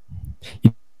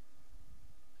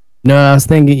 No, I was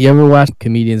thinking, you ever watch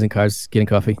Comedians in Cars Getting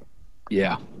Coffee?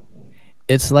 Yeah.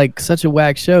 It's like such a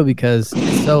whack show because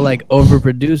it's so like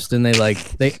overproduced, and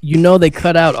they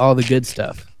cut out all the good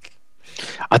stuff.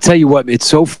 I'll tell you what, it's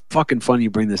so fucking funny you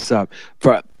bring this up.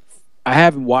 I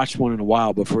haven't watched one in a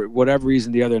while, but for whatever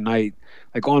reason, the other night,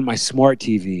 like on my smart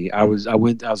TV, I was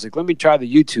like, let me try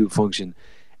the YouTube function,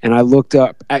 and I looked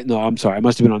up. No, I'm sorry, I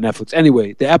must have been on Netflix.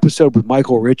 Anyway, the episode with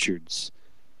Michael Richards.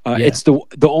 It's the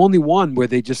only one where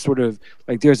they just sort of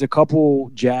like. There's a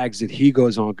couple jags that he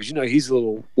goes on because he's a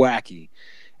little wacky,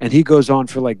 and he goes on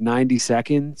for like 90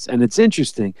 seconds, and it's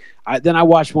interesting. Then I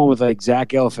watched one with like Zach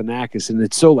Galifianakis, and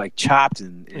it's so like chopped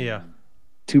and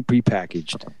too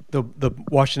prepackaged. The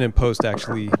Washington Post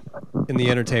actually, in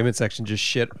the entertainment section, just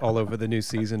shit all over the new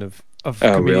season of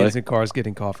Comedians in Cars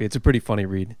Getting Coffee. It's a pretty funny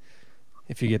read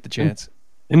if you get the chance.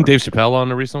 Isn't Dave Chappelle on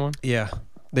the recent one? Yeah,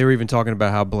 they were even talking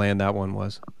about how bland that one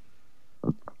was.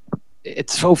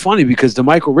 It's so funny because the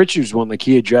Michael Richards one, like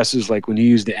he addresses like when he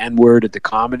used the N-word at the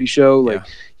comedy show, like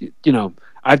you know,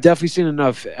 I've definitely seen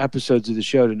enough episodes of the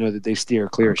show to know that they steer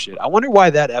clear of shit. I wonder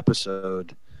why that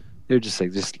episode they're just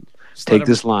like just take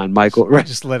this line, Michael. Right,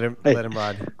 Just let him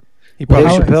ride. He Dave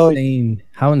probably Chappelle-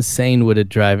 How insane would it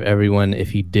drive everyone if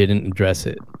he didn't address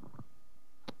it?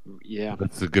 Yeah,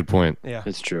 That's a good point. yeah.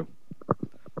 it's true.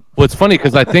 Well, it's funny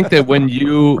because I think that when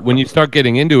you start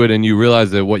getting into it and you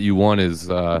realize that what you want is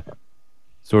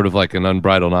sort of like an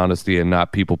unbridled honesty and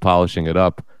not people polishing it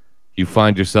up, you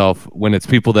find yourself, when it's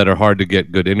people that are hard to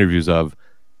get good interviews of,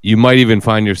 you might even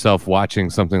find yourself watching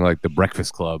something like The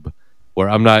Breakfast Club, where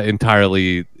I'm not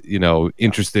entirely,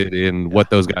 interested in what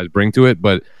those guys bring to it.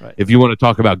 But if you want to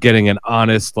talk about getting an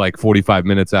honest, like 45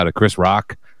 minutes out of Chris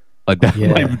Rock, like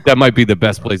that might be the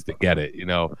best place to get it,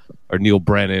 or Neil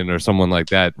Brennan or someone like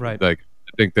that. Right. Like,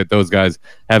 I think that those guys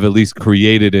have at least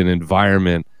created an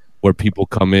environment where people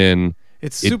come in.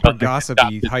 It's It super doesn't get gossipy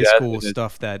stopped to high death, school and it-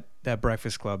 stuff, that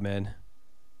Breakfast Club, man.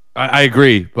 I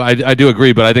agree, but I do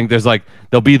agree. But I think there's like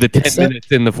there'll be the 10 It's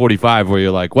minutes in the 45 where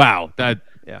you're like, wow, that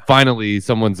Yeah. finally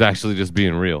someone's actually just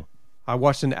being real. I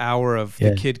watched an hour of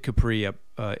the Kid Capri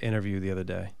interview the other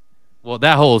day. Well,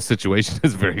 that whole situation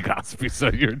is very gossipy. So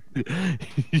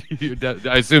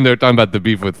I assume they're talking about the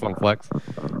beef with Funk Flex.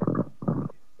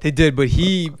 They did, but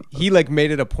he like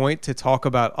made it a point to talk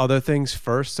about other things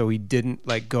first, so he didn't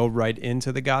like go right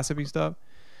into the gossipy stuff.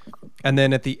 And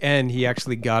then at the end, he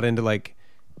actually got into like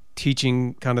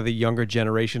teaching kind of the younger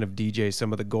generation of DJs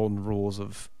some of the golden rules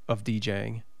of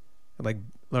DJing, like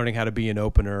learning how to be an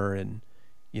opener and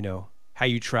how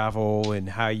you travel and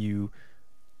how you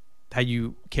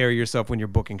carry yourself when you're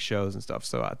booking shows and stuff.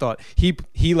 So I thought he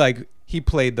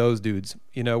played those dudes,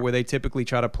 where they typically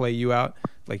try to play you out.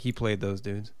 Like he played those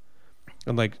dudes.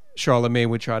 And like Charlamagne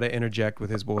would try to interject with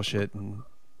his bullshit and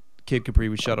Kid Capri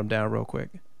would shut him down real quick.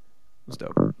 It was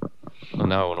dope. Well,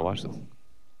 now I want to watch this.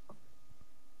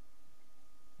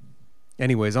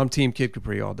 Anyways, I'm team Kid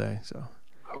Capri all day, so.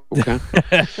 Okay.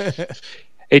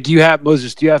 Hey, do you have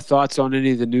thoughts on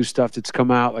any of the new stuff that's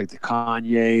come out, like the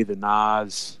Kanye, the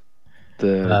Nas,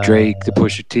 the Drake, the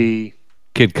Pusha T?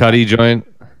 Kid Cudi joint.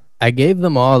 I gave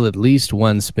them all at least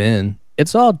one spin.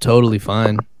 It's all totally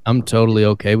fine. I'm totally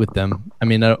okay with them. I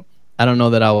mean, I don't know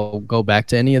that I'll go back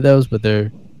to any of those, but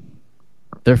they're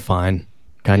fine.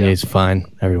 Kanye's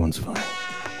fine. Everyone's fine.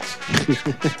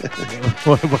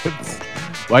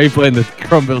 Why are you playing the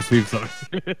Chrome Bills theme song?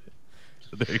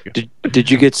 There you go. Did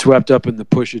you get swept up in the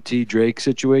Pusha T Drake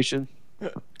situation?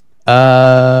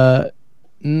 No,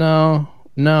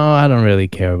 I don't really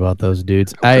care about those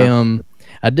dudes. Okay.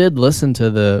 I did listen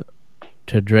to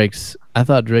Drake's. I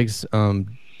thought Drake's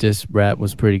diss rap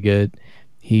was pretty good.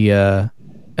 He and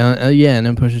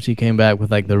then Pusha T came back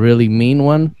with like the really mean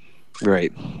one.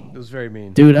 Right. It was very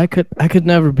mean. Dude, I could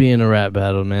never be in a rap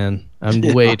battle, man. I'm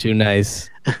way too nice.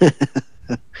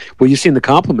 Well, you've seen the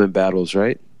compliment battles,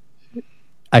 right?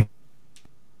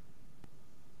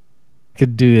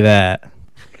 Could do that.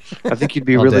 I think you'd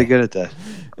be All really day. good at that.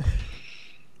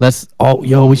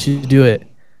 We should do it.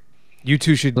 You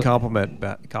two should compliment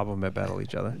battle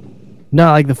each other. No,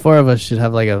 like the four of us should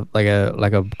have like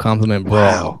a compliment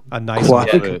brawl. A nice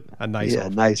Quaff. one. A nice Yeah,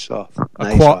 one. nice off.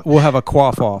 Nice off. We'll have a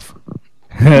quaff off.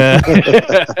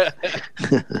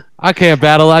 I can't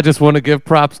battle. I just want to give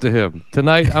props to him.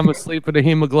 Tonight, I'm asleep in a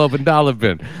hemoglobin dollar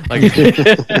bin.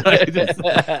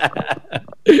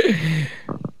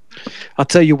 I'll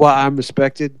tell you why I'm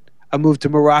respected. I moved to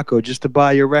Morocco just to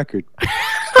buy your record.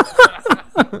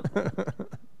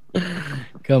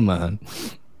 Come on.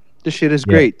 This shit is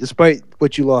great, despite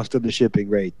what you lost on the shipping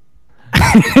rate.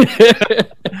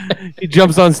 He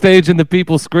jumps on stage and the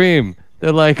people scream.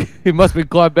 They're like, he must be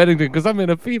Claude Bennington because I'm in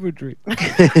a fever dream.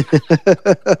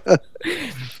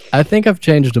 I think I've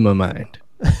changed my mind.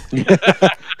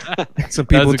 Some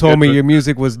people a told good me one. your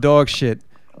music was dog shit.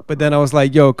 But then I was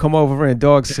like, yo, come over and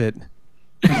dog sit.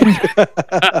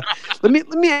 Let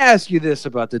me ask you this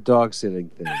about the dog sitting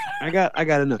thing. I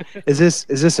gotta know. Is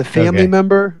this a family Okay.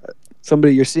 member?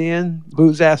 Somebody you're seeing?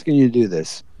 Who's asking you to do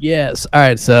this? Yes. All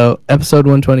right. So episode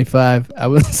 125, I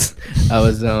was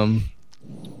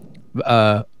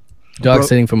dog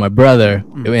sitting for my brother,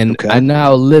 and Okay. I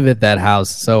now live at that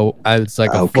house. So it's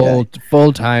like a Okay.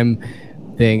 full time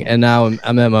thing. And now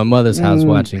I'm at my mother's house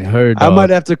watching her dog. I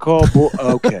might have to call.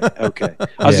 Okay. I was Yeah.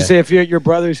 gonna say if you're at your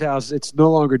brother's house, it's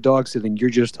no longer dog sitting. You're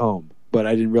just home. But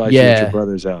I didn't realize you're at Yeah. your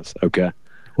brother's house. Okay.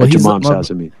 Well, At your he's mom's my- house.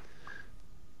 I mean.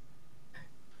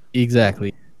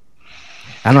 Exactly.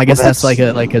 And I guess Well, that's like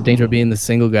a danger of being the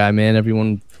single guy, man.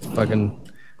 Everyone fucking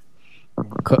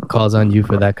calls on you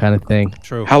for that kind of thing.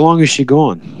 True. How long is she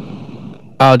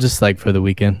gone? Oh, just like for the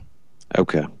weekend.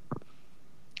 Okay.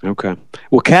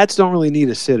 Well, cats don't really need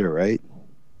a sitter, right?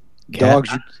 Dogs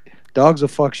will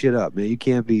fuck shit up, man. You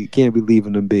can't be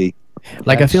leaving them be.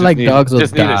 Like I feel like dogs will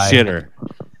just need a die. shitter.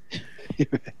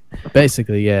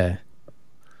 Basically, yeah.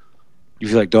 You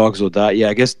feel like dogs will die? Yeah,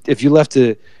 I guess if you left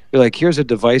you're like, here's a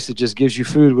device that just gives you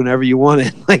food whenever you want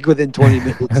it. Like within 20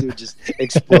 minutes, it would just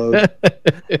explode.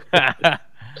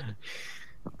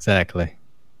 Exactly.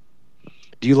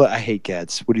 I hate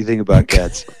cats. What do you think about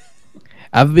cats?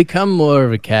 I've become more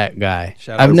of a cat guy.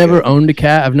 Shout I've out never cat. owned a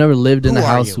cat. I've never lived in Who a are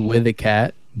house you? with a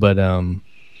cat, but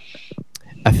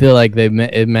I feel like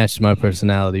it matched my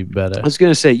personality better. I was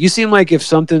gonna say, you seem like if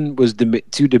something was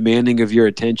too demanding of your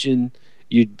attention,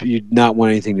 you'd not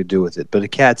want anything to do with it. But a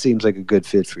cat seems like a good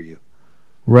fit for you.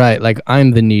 Right, like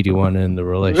I'm the needy one in the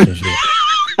relationship.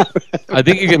 I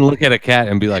think you can look at a cat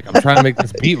and be like, I'm trying to make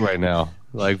this beat right now.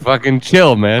 Like, fucking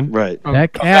chill, man. Right. That Come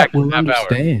back cat in will half hour.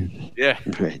 understand. Yeah.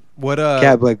 Right. What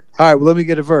Cat be like, all right, well, let me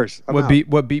get a verse. I'm out.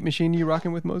 what beat machine are you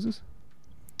rocking with, Moses?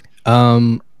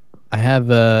 I have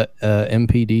a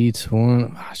MPD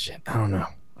 20. Oh shit, I don't know.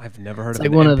 I've never heard It's of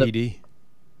like an one of the- MPD.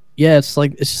 Yeah, it's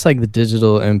just like the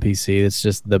digital MPC. It's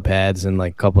just the pads and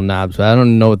like a couple knobs, but I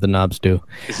don't know what the knobs do.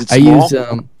 Is it I small?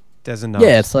 use Doesn't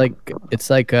yeah, it's like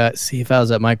see if I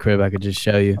was at my crib, I could just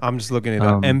show you. I'm just looking it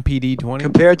up. MPD 20.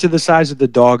 Compared to the size of the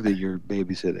dog that you're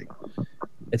babysitting.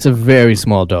 It's a very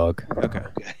small dog. Okay.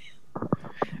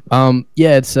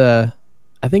 Yeah, it's I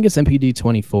think it's MPD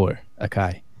 24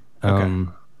 Akai.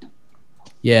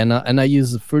 Yeah, and I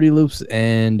use the Fruity Loops,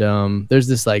 and there's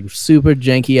this like super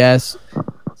janky ass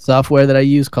software that I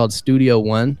use called Studio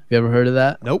One. Have you ever heard of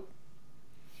that? Nope.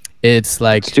 It's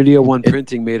like Studio One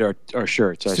Printing made our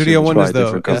shirts. I Studio assume One it's is probably a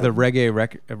different the company.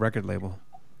 reggae record label.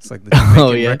 It's like the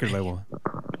Oh, Jamaican yeah. record label.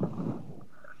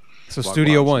 So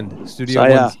Studio One. Studio So,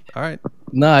 yeah. One. All right.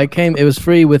 no, it was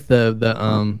free with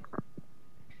the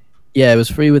yeah, it was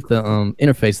free with the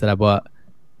interface that I bought.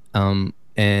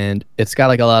 And it's got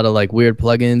like a lot of like weird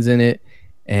plugins in it,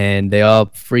 and they all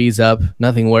freeze up.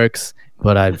 Nothing works,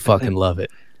 but I fucking love it.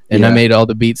 And I Yeah. made all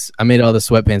the beats. I made all the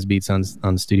Sweatpants beats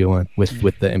on Studio One with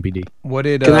the MPD. What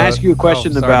did? Can I ask you a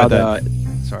question sorry about that.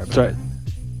 Sorry. About sorry.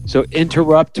 So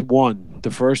Interrupt One,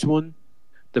 the first one,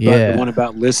 the one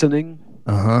about listening.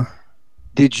 Uh huh.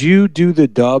 Did you do the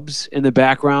dubs in the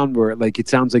background where like it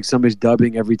sounds like somebody's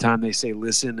dubbing every time they say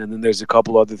listen, and then there's a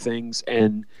couple other things?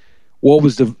 And what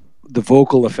was the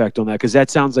vocal effect on that? Because that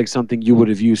sounds like something you would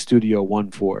have used Studio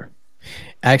One for.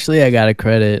 Actually, I gotta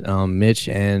credit Mitch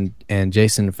and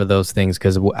Jason for those things,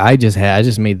 because I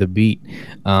just made the beat,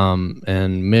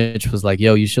 and Mitch was like,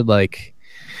 "Yo, you should like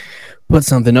put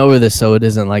something over this so it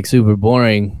isn't like super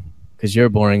boring, because you're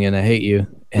boring and I hate you."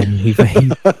 And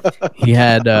he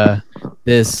had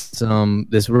this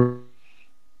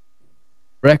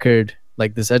record,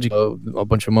 like this a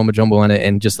bunch of mumbo jumbo on it,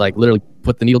 and just like literally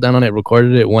put the needle down on it,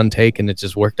 recorded it one take, and it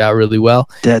just worked out really well.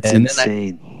 That's And then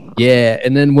insane. Yeah,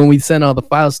 and then when we sent all the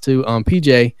files to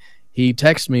PJ, he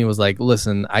texted me and was like,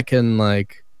 "Listen, I can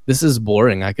like this is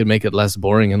boring. I could make it less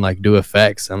boring and like do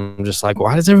effects." I'm just like,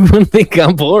 why does everyone think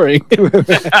I'm boring?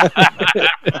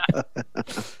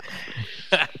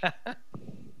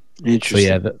 So Interesting.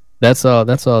 yeah, that's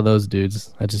all those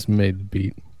dudes. I just made the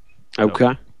beat.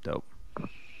 Okay. Dope.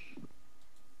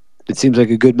 It seems like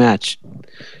a good match.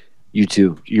 You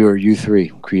two, you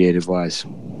three, creative wise.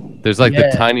 There's like Yeah.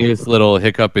 the tiniest little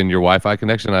hiccup in your Wi-Fi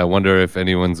connection. I wonder if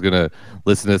anyone's gonna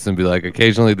listen to this and be like,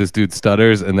 occasionally this dude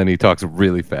stutters and then he talks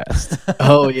really fast.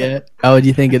 Oh yeah. Oh, do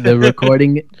you think the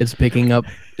recording is picking up?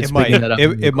 It's It might. picking that up.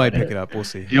 It might pick it up. We'll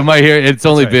see. You might hear it's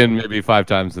only right. been maybe 5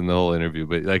 times in the whole interview,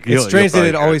 but like It's strange that probably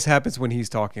it hear always happens when he's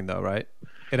talking, though, right?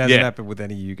 It hasn't Yeah. happened with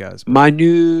any of you guys. My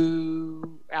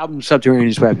new album, Subterranean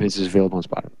Sweatpants, is available on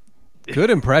Spotify. Good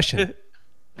impression.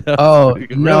 Oh Really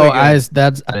no, good.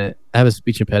 I have a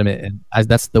speech impediment, and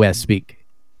that's the way I speak.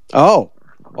 Oh.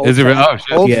 Is it? Oh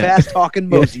shit! Old Yeah. fast talking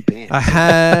Mosey pants. I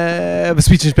have a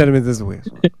speech impediment this week.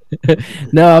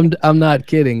 No, I'm not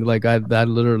kidding. Like I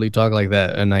literally talk like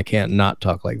that, and I can't not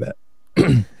talk like that.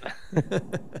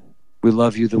 We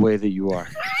love you the way that you are.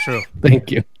 True.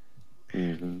 Thank you.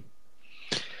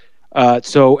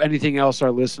 So, anything else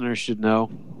our listeners should know?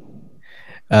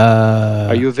 Are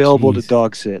Are you available to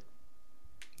dog sit?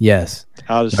 Yes.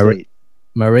 Out of All right. state.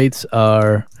 My rates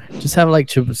are just have like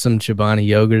some Chobani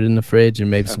yogurt in the fridge and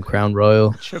maybe some Crown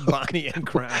Royal. Chobani and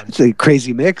Crown. It's a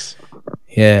crazy mix.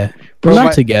 Yeah, Bro, but not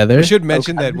my- together. I should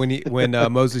mention that when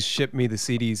Moses shipped me the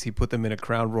CDs, he put them in a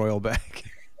Crown Royal bag.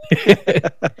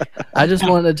 I just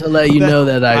wanted to let you know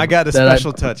that I got a that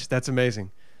special touch. That's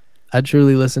amazing. I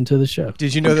truly listen to the show.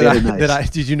 Did you know Okay, nice.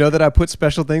 did you know that I put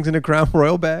special things in a Crown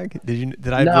Royal bag? Did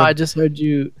I? No, I just heard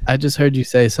you. I just heard you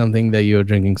say something that you were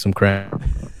drinking some Crown.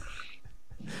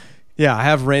 Yeah, I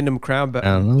have random Crown I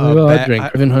don't know. I drink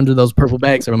 700 of those purple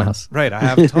bags around my house. Right, I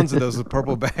have tons of those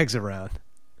purple bags around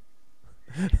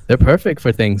They're perfect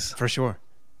for things. for sure.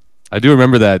 I do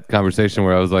remember that conversation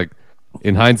where I was like,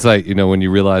 in hindsight, when you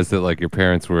realize that like your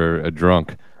parents were a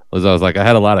drunk, I was like, I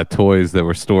had a lot of toys that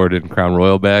were stored in Crown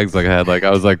Royal bags. Like I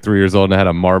was like 3 years old and I had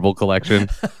a marble collection,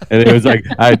 and it was like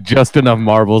I had just enough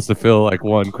marbles to fill like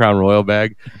one Crown Royal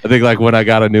bag. I think like when I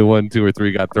got a new one, 2 or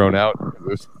 3 got thrown out.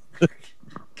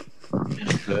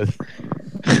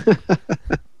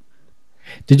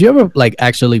 Did you ever like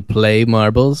actually play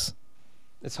marbles?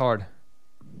 It's hard.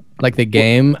 Like the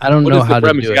game? I don't What know is how the to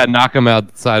premise? do You it. got to knock them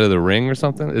outside of the ring or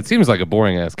something. It seems like a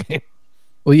boring ass game.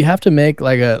 Well, you have to make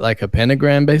like a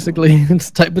pentagram basically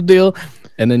type of deal,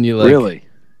 and then you like Really?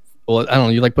 Well, I don't know.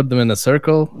 You like put them in a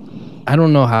circle. I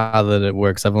don't know how that it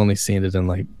works. I've only seen it in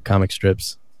like comic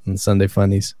strips and Sunday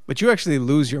funnies. But you actually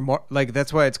lose your like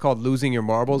that's why it's called losing your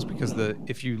marbles, because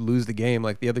if you lose the game,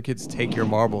 like the other kids take your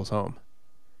marbles home.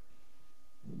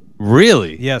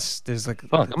 Really? Yes, there's like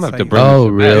Fuck, I'm gonna have it's to like- bring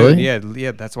Oh, this shit back. really?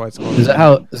 Yeah, that's why it's called. Is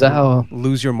that how?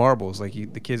 lose your marbles? Like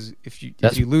the kids, if you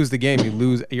That's- lose the game,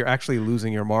 you're actually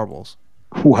losing your marbles.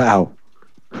 Wow.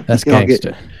 That's Y'all get-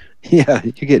 gangster. Yeah,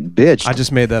 you're getting bitched. I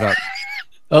just made that up.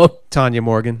 Oh, Tanya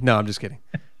Morgan. No, I'm just kidding.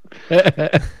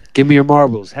 Give me your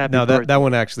marbles. Happy No, birthday. that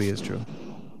one actually is true.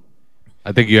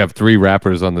 I think you have 3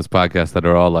 rappers on this podcast that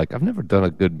are all like, I've never done a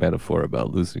good metaphor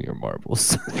about losing your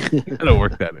marbles. Gotta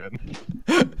work that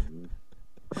in.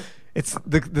 It's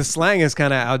the slang is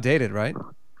kind of outdated, right?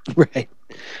 Right.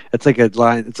 It's like a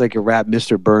line. It's like a rap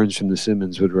Mr. Burns from The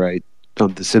Simmons would write.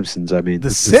 The Simpsons, I mean. The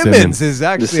Simmons. Simmons is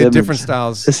actually a Simmons. different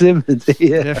styles. The Simmons,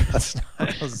 yeah. Different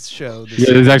styles show. The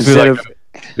Yeah, there's actually Instead like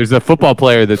there's a football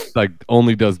player that like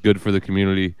only does good for the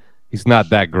community. He's not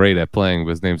that great at playing,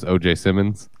 but his name's O.J.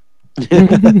 Simmons.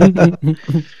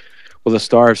 Well, the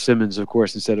star of Simmons, of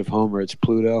course, instead of Homer, it's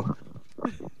Pluto.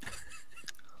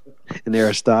 And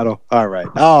Aristotle. All right.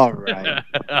 All right.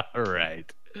 All right.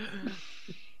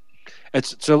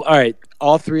 It's so all right.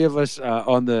 All 3 of us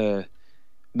on the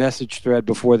message thread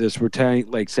before this were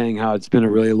saying how it's been a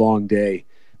really long day.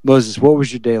 Moses, what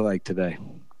was your day like today?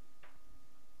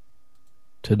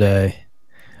 today.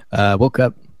 Woke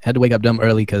up, had to wake up dumb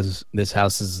early because this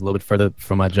house is a little bit further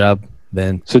from my job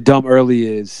than So dumb early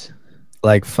is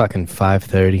like fucking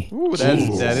 5:30. Ooh,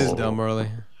 that is dumb early.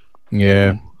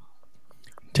 Yeah.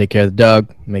 Take care of the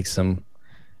dog, make some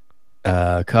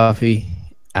coffee.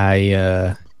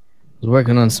 I was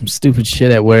working on some stupid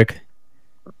shit at work.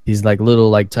 These like little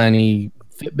like tiny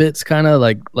Fitbits, kind of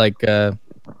like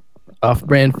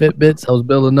off-brand Fitbits. I was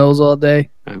building those all day,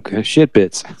 okay. Shit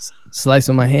bits.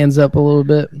 slicing my hands up a little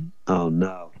bit, Oh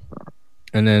no.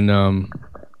 and then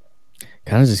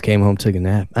kind of just came home, took a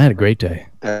nap. I had a great day.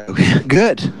 Okay.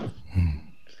 Good.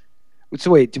 So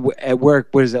wait, at work,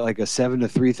 what is that, like a 7 to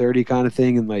 3:30 kind of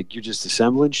thing, and like you're just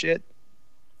assembling shit?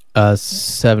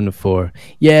 7 to 4.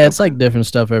 Yeah, it's like different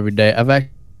stuff every day. I've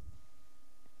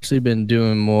actually been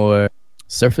doing more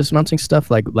surface mounting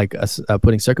stuff, like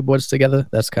putting circuit boards together.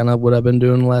 That's kind of what I've been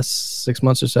doing the last 6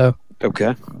 months or so.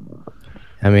 Okay.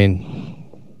 I mean,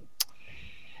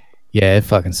 yeah, it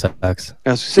fucking sucks. I was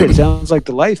gonna say, it sounds like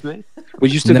the life, man.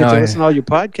 Well, you still get No, to I- listen to all your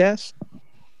podcasts?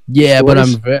 Yeah, but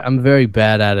Stories? I'm very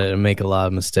bad at it and make a lot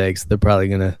of mistakes. They're probably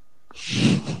gonna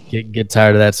get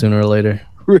tired of that sooner or later.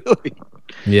 Really?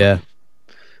 Yeah.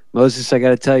 Moses, I got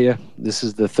to tell you, this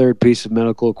is the 3rd piece of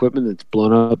medical equipment that's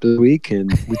blown up this week,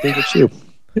 and we think it's you.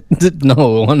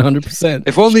 No, 100%.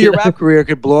 If only your rap career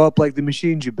could blow up like the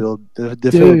machines you build, the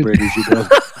Dude. defibrillators you build.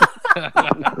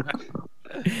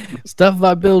 Stuff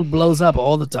I build blows up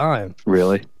all the time.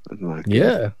 Really?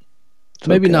 Yeah.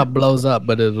 Maybe not blows up,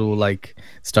 but it'll like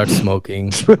start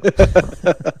smoking.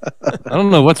 I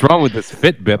don't know what's wrong with this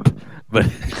Fitbip, but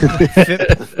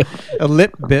A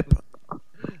lip bip.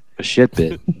 A shit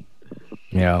bit.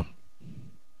 Yeah.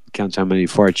 Counts how many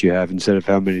farts you have instead of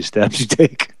how many steps you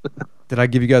take. Did I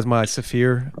give you guys my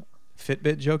Saphir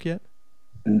Fitbit joke yet?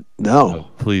 No.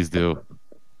 please do.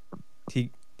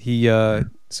 He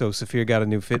so Saphir got a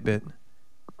new Fitbit.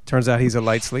 Turns out he's a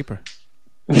light sleeper.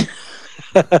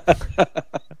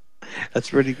 That's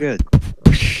pretty good.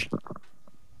 Do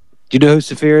you know who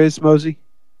Saphir is, Mosey?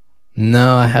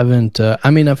 No, I haven't. I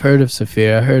mean, I've heard of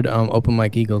Saphir. I heard Open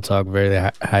Mike Eagle talk very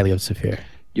highly of Saphir.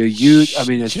 I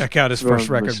mean, it's Check out his first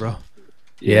from- record, bro.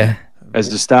 Yeah. As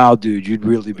the style dude, you'd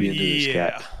really be into this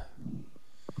cat.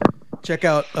 Check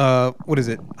out what is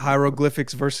it?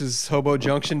 Hieroglyphics versus Hobo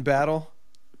Junction battle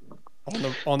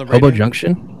on the radio. Hobo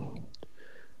Junction.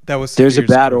 That was There's a Saphir's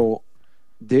crew. battle.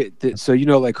 So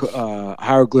like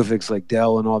hieroglyphics, like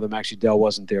Dell and all them. Actually, Dell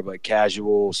wasn't there, but like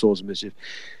Casual, Souls of Mischief.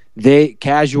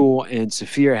 Casual and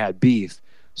Saphir had beef.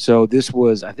 So this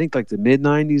was, I think, like the mid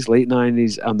 '90s, late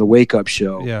 '90s on the Wake Up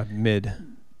Show. Yeah, mid.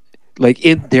 Like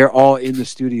they're all in the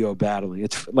studio battling.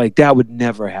 It's like that would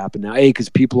never happen now. Because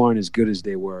people aren't as good as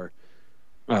they were,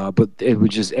 but it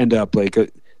would just end up like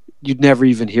you'd never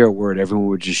even hear a word. Everyone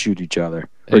would just shoot each other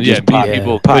or And just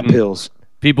people pop couldn't- pills.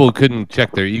 People couldn't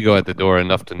check their ego at the door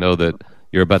enough to know that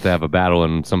you're about to have a battle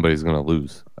and somebody's going to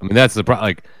lose. I mean, that's the problem.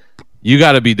 Like, you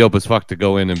got to be dope as fuck to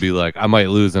go in and be like, I might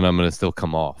lose and I'm going to still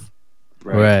come off.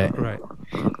 Right. Right.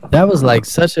 That was like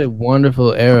such a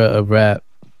wonderful era of rap.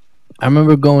 I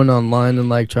remember going online and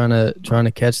like trying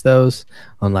to catch those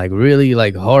on like really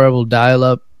like horrible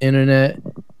dial-up internet.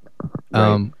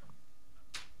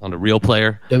 On a real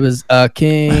player. It was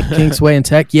King Sway and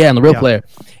Tech, yeah, on the Real Yeah. Player,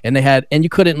 and they had, and you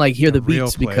couldn't like hear the Real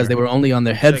beats Player. because they were only on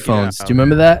their Check it headphones. out, Do you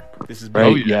remember that? This is Right?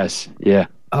 Oh, yeah. Yes. Yeah.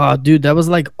 Oh, dude, that was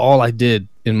like all I did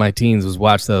in my teens was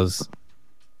watch those.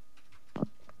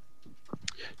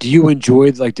 Do you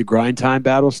enjoy like the grind time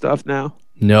battle stuff now?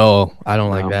 No, I don't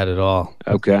like No. that at all.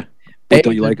 Okay. Hey, What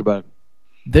don't you like about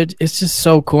it? It's just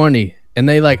so corny, and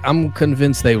they like. I'm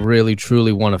convinced they really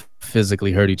truly want to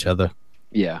physically hurt each other.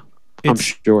 Yeah. I'm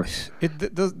It's- sure.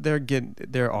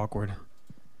 They're awkward.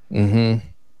 Mm-hmm.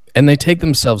 And they take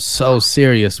themselves so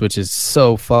serious, which is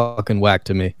so fucking whack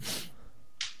to me.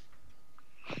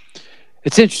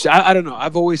 It's interesting. I don't know.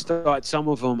 I've always thought some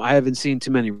of them, I haven't seen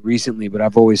too many recently, but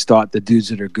I've always thought the dudes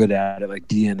that are good at it, like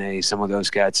DNA, some of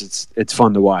those guys, it's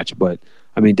fun to watch. But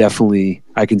I mean, definitely,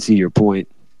 I can see your point.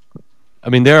 I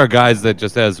mean, there are guys that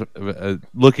just as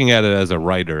looking at it as a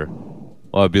writer,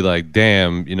 well, I'd be like,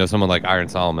 damn, someone like Iron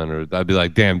Solomon, or I'd be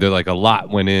like, damn, they're like a lot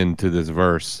went into this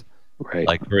verse, Right.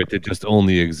 like for it to just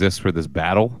only exist for this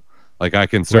battle. Like I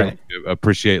can certainly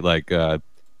appreciate like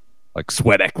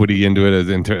sweat equity into it, as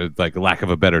like lack of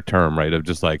a better term, right? Of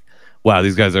just like, wow,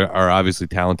 these guys are obviously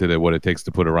talented at what it takes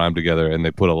to put a rhyme together, and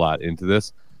they put a lot into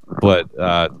this. But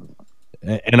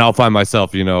and I'll find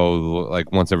myself,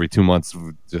 like once every 2 months,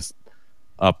 just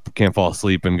up, can't fall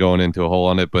asleep, and going into a hole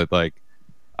on it. But like,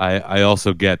 I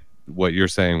also get what you're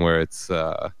saying, where it's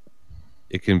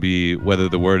it can be, whether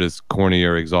the word is corny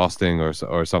or exhausting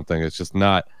or something. It's just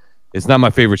not. It's not my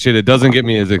favorite shit. It doesn't get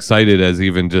me as excited as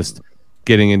even just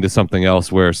getting into something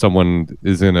else where someone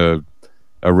is in a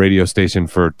radio station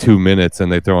for 2 minutes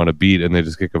and they throw on a beat and they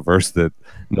just kick a verse that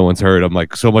no one's heard. I'm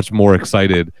like so much more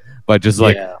excited by just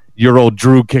like your old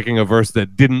Drew kicking a verse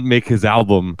that didn't make his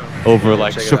album over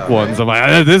like Shook Ones. I'm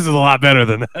like, this is a lot better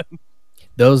than that.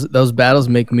 Those battles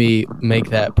make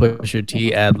that Pusha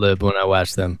T ad lib when I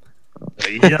watch them.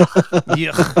 Yeah.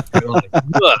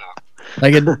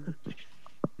 Like it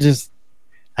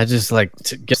I just like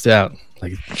gets out.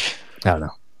 Like I don't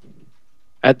know.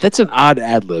 That's an odd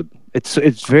ad lib. It's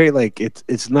very like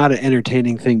it's not an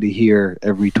entertaining thing to hear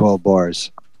every 12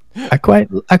 bars. I quite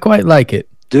like it.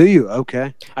 Do you?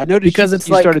 Okay. I noticed Because it's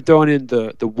you like- started throwing in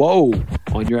the whoa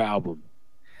on your album.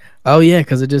 Oh yeah,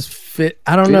 because it just fit.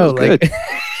 I don't know. Feels Like,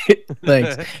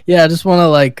 thanks. Yeah, I just want to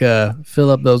like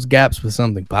fill up those gaps with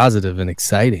something positive and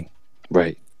exciting.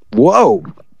 Right. Whoa.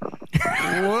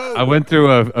 I went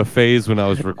through a phase when I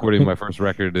was recording my first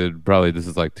record. This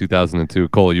is like 2002.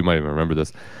 Cole, you might even remember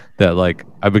this. That like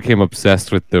I became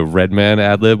obsessed with the Redman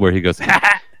ad lib where he goes, ha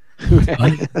ha.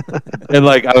 And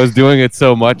like I was doing it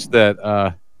so much that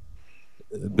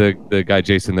the guy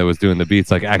Jason that was doing the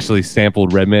beats like actually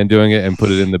sampled Redman doing it and put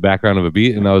it in the background of a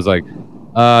beat, and I was like,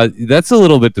 that's a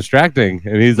little bit distracting.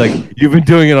 And he's like, you've been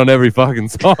doing it on every fucking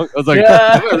song. I was like,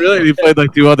 "Am I really?" And he played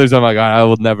like 2 others. I'm like, I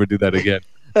will never do that again.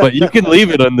 But you can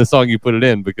leave it on the song you put it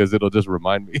in because it'll just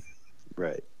remind me.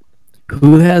 Right.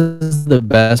 Who has the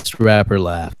best rapper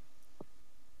laugh?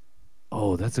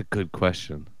 Oh, that's a good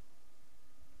question.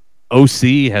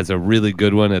 OC has a really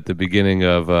good one at the beginning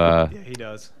of Yeah, he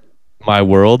does. My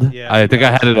World. Yeah, I think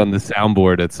I had it on the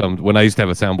soundboard when I used to have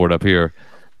a soundboard up here,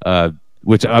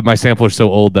 which my sampler's so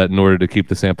old that in order to keep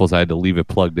the samples, I had to leave it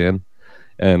plugged in,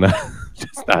 and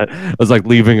I was like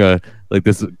leaving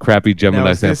this crappy Gemini Now,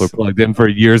 is sampler this- plugged in for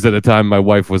years at a time. My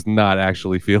wife was not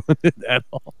actually feeling it at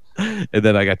all, and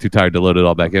then I got too tired to load it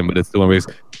all back in. But it's the one where he's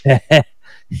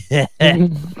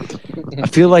I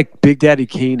feel like Big Daddy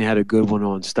Kane had a good one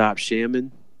on Stop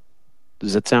Shamming.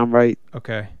 Does that sound right?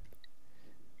 Okay.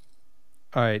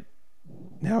 All right.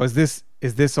 Now is this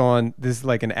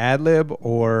like an ad lib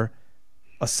or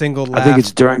a single laugh? I think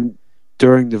it's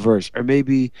during the verse, or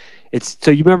maybe it's.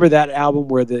 So you remember that album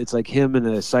where it's like him and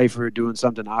a cipher doing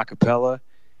something a cappella?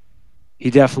 He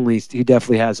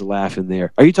definitely has a laugh in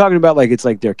there. Are you talking about like it's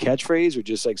like their catchphrase or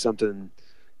just like something?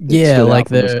 that Yeah, stood like out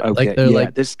from us? they're Okay, like they're yeah,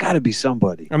 like there's got to be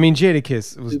somebody. I mean,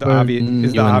 Jadakiss was the Super obvious. Is the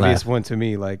human obvious laugh. one to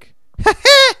me. Like,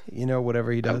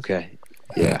 whatever he does. Okay,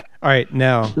 yeah. All right,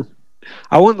 now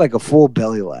I want like a full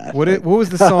belly laugh. what like, was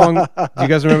the song? Do you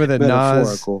guys remember the Nas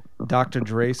metaphorical. Dr.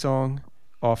 Dre song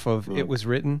off of It Was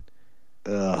Written?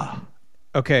 Ugh.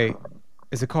 Okay,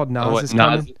 is it called Nas Oh, Is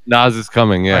Coming? Nas is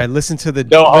coming. Yeah. All right, listen to the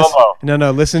No homo.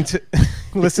 No, listen to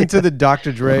listen to the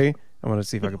Dr. Dre. I want to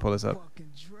see if I can pull this up.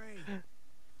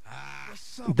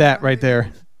 That right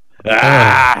there.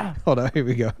 Ah! Hold on, here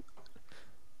we go.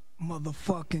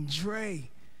 Motherfucking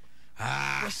Dre.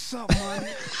 What's up, man?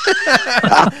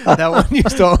 That one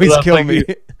used to always Love, kill like, me.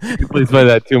 Please play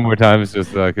that 2 more times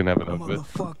just so I can have it up.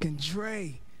 Motherfucking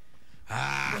Dre.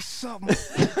 What's up, man?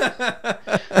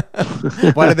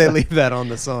 Why did they leave that on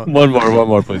the song? One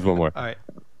more, please, one more. All right.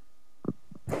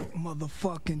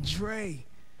 Motherfucking Dre.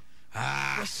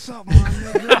 What's up, my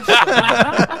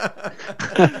nigga?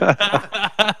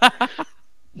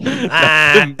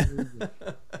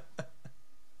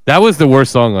 That was the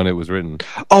worst song on It Was Written.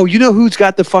 Oh, you know who's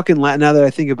got the fucking Latin? Now that I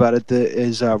think about it,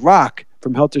 is Rock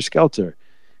from Helter Skelter.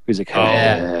 He's like,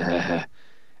 Oh.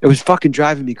 It was fucking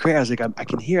driving me crazy. I was like, I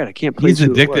can hear it. I can't place He's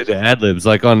who it addicted was. to ad libs,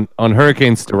 like on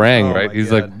Hurricane Starang, Oh right? my He's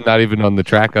God. like not even on the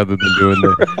track other than doing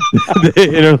the,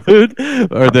 the interlude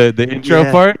or the intro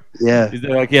Yeah. part. Yeah, He's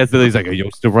like he's like a Yo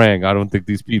Starang. I don't think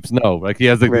these peeps know. Like he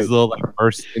has like Right. these little like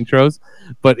verse intros,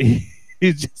 but he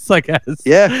just like has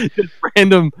yeah. just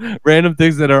random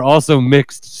things that are also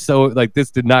mixed. So like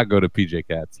this did not go to PJ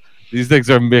Cats. These things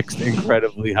are mixed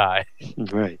incredibly high.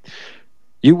 Right.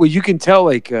 You can tell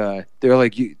like they're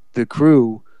like the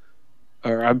crew,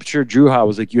 or I'm sure Drew Howe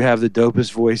was like, you have the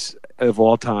dopest voice of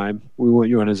all time. We want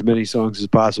you on as many songs as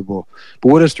possible.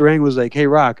 But What If Starang was like, hey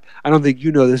Rock, I don't think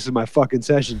you know this is my fucking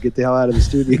session. Get the hell out of the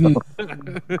studio.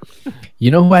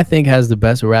 You know who I think has the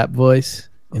best rap voice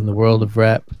in the world of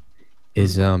rap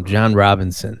is John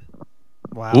Robinson.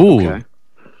 Wow. Ooh, Okay.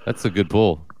 that's a good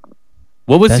pull.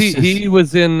 What was That's he? just- He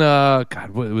was in God.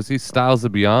 What, was he Styles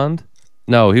of Beyond?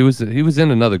 No, he was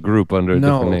in another group under a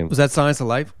different name. Was that Science of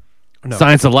Life? Or no.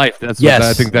 Science of Life. That's Yes. what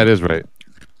I think that is right.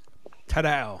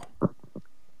 Ta-da.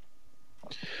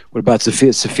 What about Saphir?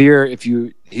 Saphir,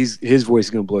 his voice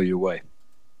is gonna blow you away.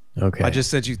 Okay. I just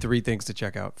sent you 3 things to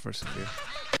check out for Sophia.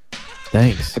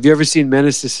 Thanks. Have you ever seen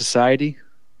Menace to Society?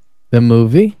 The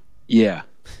movie? Yeah.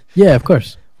 Yeah, of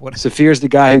course. Saphir's the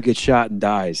guy who gets shot and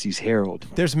dies. He's Harold.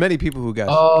 There's many people who got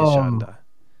get shot and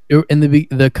die. In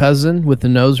the cousin with the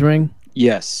nose ring?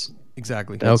 Yes.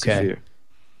 Exactly. That's Okay. Saphir.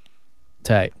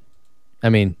 Tight. I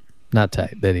mean, not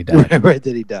tight that he died. Right,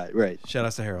 that he died. Right. Shout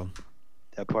out to Harold.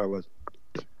 That part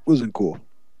wasn't cool.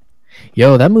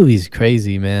 Yo, that movie's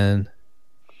crazy, man.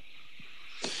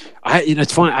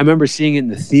 It's funny. I remember seeing it in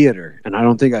the theater, and I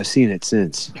don't think I've seen it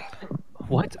since.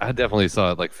 What? I definitely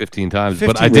saw it like 15 times, 15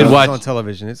 but I did times watch. on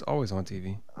television. It's always on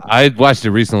TV. I watched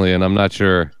it recently, and I'm not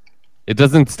sure. It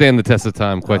doesn't stand the test of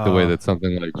time quite the way Oh. that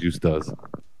something like Juice does.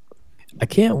 I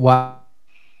can't watch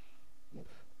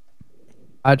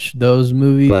those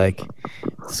movies like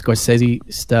Scorsese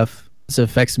stuff. This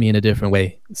affects me in a different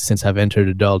way since I've entered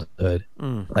adulthood.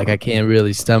 Like I can't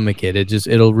really stomach it.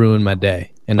 It'll ruin my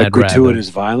day. And Like I'd rather. gratuitous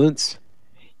violence.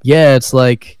 Yeah, it's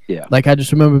like Yeah. like I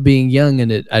just remember being young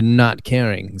and I'm not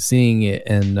caring, seeing it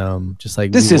and just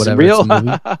like This isn't whatever, real. it's a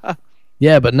movie.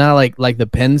 Yeah, but not like the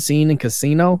pen scene in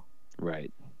Casino.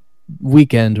 Right.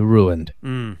 Weekend ruined.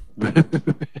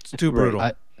 It's too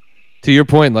brutal. To your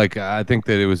point, like I think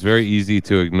that it was very easy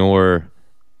to ignore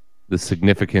the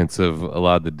significance of a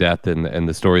lot of the death and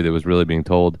the story that was really being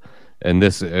told. And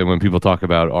this, and when people talk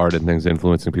about art and things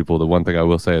influencing people, the one thing I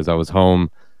will say is I was home.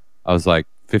 I was like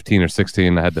 15 or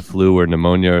 16. I had the flu or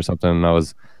pneumonia or something, and I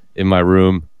was in my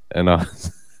room, and I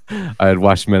had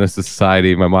watched Menace to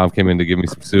Society. My mom came in to give me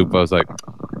some soup.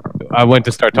 I went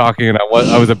to start talking, and I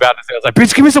was about to say, I was like,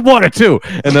 "Bitch, give me some water too."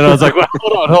 And then I was like, well,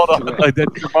 "Hold on, like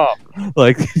that's your mom.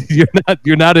 Like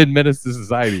you're not in Menace to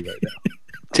Society right now."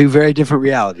 Two very different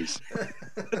realities.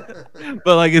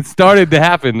 But like it started to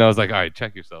happen, and I was like, "All right,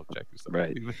 check yourself."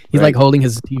 Right. He's like holding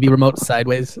his TV remote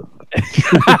sideways.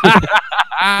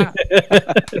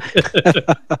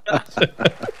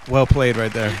 Well played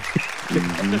right there.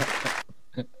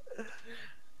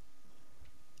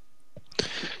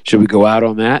 Should we go out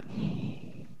on that?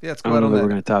 Yeah, let's I go out don't know on that that. we're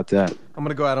going to top that. I'm going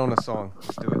to go out on a song.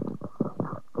 Let's do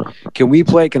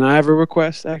it. Can I have a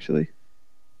request, actually?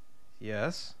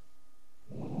 Yes.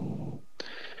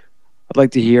 I'd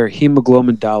like to hear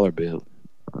Hemoglobin Dollar Bill.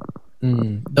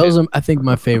 Those are, I think,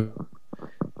 my favorite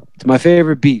It's my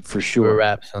favorite beat for sure.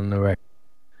 raps on the record.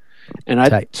 And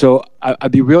Tight.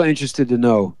 I'd be real interested to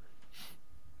know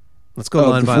Let's go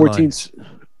line by line.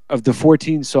 Of the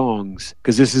 14 songs,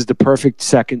 because this is the perfect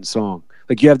second song.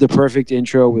 Like you have the perfect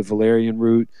intro with Valerian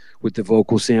Root with the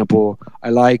vocal sample. I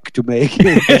like to make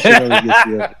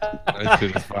That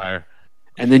shit is fire.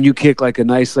 and then you kick like a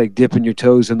nice like dipping your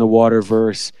toes in the water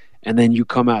verse, and then you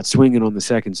come out swinging on the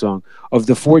second song. Of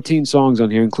the 14 songs on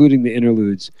here, including the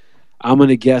interludes, I'm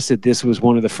gonna guess that this was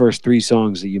one of the first 3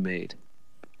 songs that you made.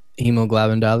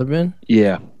 Hemoglobin Dollar Bin.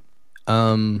 Yeah.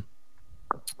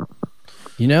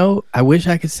 You know, I wish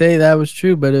I could say that was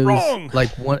true, but it was like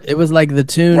one. It was like the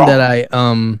tune that I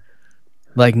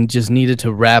like just needed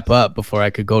to wrap up before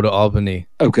I could go to Albany.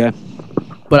 Okay.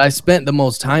 But I spent the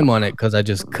most time on it because I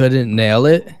just couldn't nail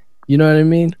it. You know what I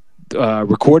mean?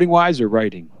 Recording wise or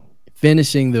writing?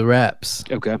 Finishing the raps.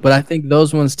 Okay. But I think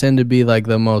those ones tend to be like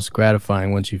the most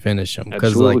gratifying once you finish them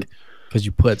because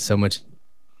you put so much.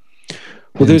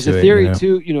 Well, there's a into it, theory you know?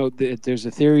 too. You know, there's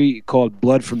a theory called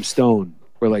blood from stone,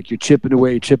 where like you're chipping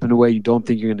away, you don't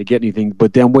think you're going to get anything,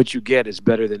 but then what you get is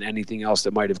better than anything else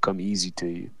that might have come easy to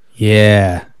you.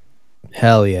 Yeah.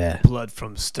 Hell yeah. Blood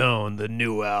from Stone, the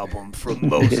new album from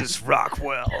Moses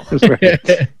Rockwell. That's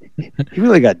right. He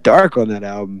really got dark on that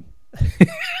album.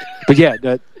 But yeah,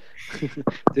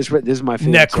 this is my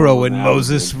favorite. Necro and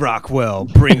Moses Rockwell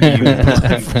bring you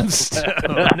Blood from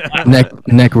Stone.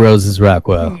 Neck Roses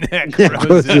Rockwell.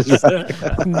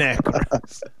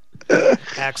 Necros.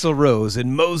 Axl Rose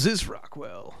and Moses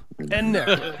Rockwell and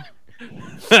Necro.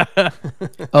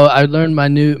 Oh, I learned my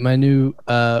new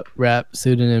rap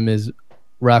pseudonym is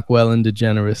Rockwell and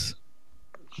DeGeneres.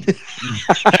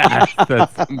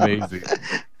 That's amazing.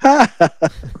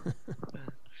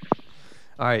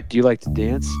 All right. Do you like to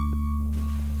dance?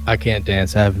 I can't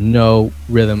dance. I have no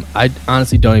rhythm. I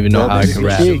honestly don't even know how I can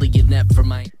rap.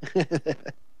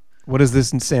 What is this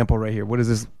sample right here? What is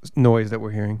this noise that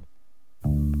we're hearing?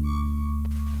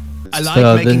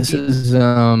 So this is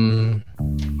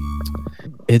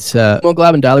it's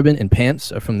Hemoglobin Dollar Bin and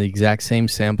Pants are from the exact same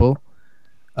sample.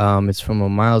 It's from a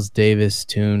Miles Davis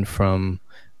tune from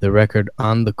the record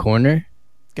On the Corner.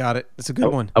 Got it. It's a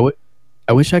good one.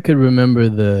 I wish I could remember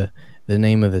the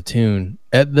name of the tune.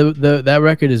 That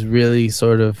record is really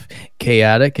sort of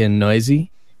chaotic and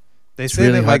noisy. They It's say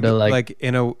really that hard to, like- like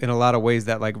in a lot of ways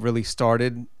that like really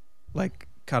started like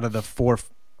kind of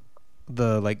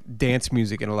the like dance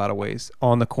music in a lot of ways.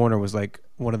 On the Corner was like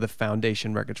one of the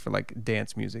foundation records for like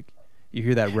dance music. You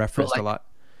hear that referenced a lot.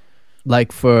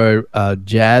 Like for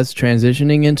jazz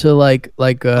transitioning into like To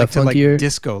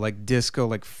funkier. like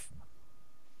disco,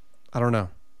 I don't know.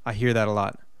 I hear that a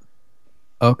lot.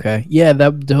 Okay, yeah,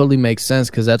 that totally makes sense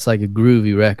because that's like a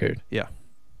groovy record. Yeah.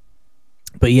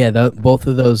 But yeah, both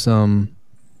of those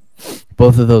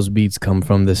beats come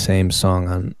from the same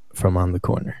song from On the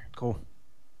Corner. Cool.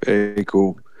 Very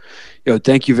cool. Yo,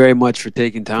 thank you very much for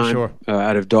taking time sure.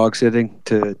 Out of dog sitting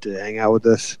to hang out with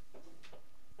us.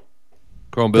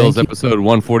 Chrome Bills Thank you. episode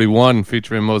 141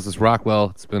 featuring Moses Rockwell.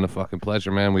 It's been a fucking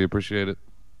pleasure, man. We appreciate it.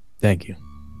 Thank you.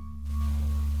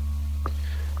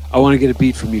 I want to get a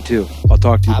beat from you too. I'll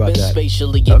talk to you I've about been that.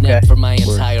 spatially kidnapped for my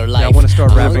entire life. I wanna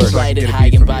start rapping so I can Lighted get a high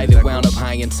beat and from by you, the Zach. wound up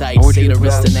high and tight. I want you to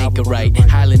Satirist put and out an anchor album right. with my-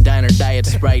 Highland diner diet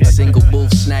Sprite. Single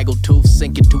wolf, snaggle tooth,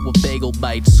 sinking to a bagel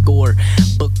bite. Score,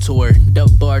 book tour,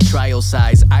 dub bar trial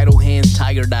size. Idle hands,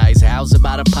 tired eyes. How's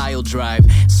about a pile drive?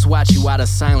 Swat you out of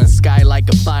silent sky like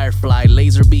a firefly.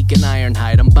 Laser beacon,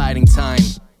 Ironhide. I'm biding time.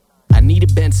 I need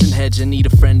a Benson hedge, I need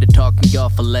a friend to talk me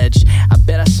off a ledge. I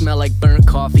bet I smell like burnt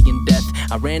coffee and death.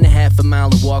 I ran a half a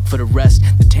mile and walked for the rest.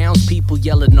 The townspeople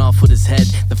yelling off with his head.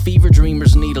 The fever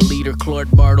dreamers need a leader, Claude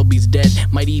Bartleby's dead.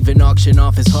 Might even auction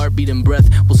off his heartbeat and breath.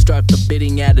 We'll start the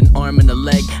bidding at an arm and a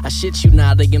leg. I shit you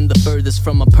not, I am the furthest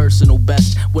from a personal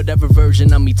best. Whatever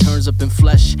version of me turns up in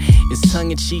flesh is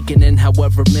tongue-in-cheek and in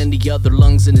however many other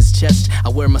lungs in his chest. I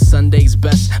wear my Sunday's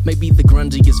best, maybe the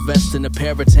grungiest vest and a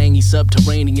pair of tangy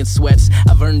subterranean sweats.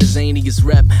 I've earned the zaniest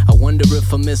rep. I wonder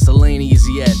if I'm miscellaneous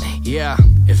yet. Yeah,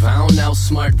 if I don't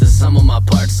outsmart the sum of my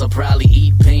parts, I'll probably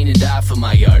eat pain and die for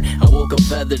my art. I woke up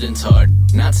feathered and tarred.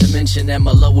 Not to mention that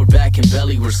my lower back and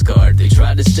belly were scarred. They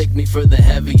tried to stick me for the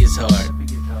heaviest heart.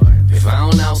 If I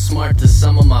don't outsmart the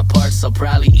sum of my parts, I'll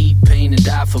probably eat pain and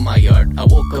die for my art. I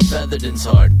woke up feathered and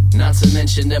tarred. Not to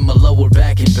mention that my lower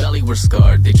back and belly were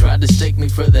scarred. They tried to stick me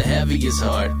for the heaviest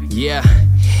heart. Yeah,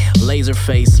 Laser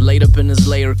face, laid up in his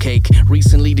layer cake.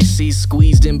 Recently deceased,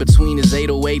 squeezed in between his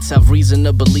 808s. Have reason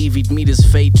to believe he'd meet his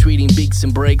fate, treating beaks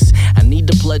and breaks. I need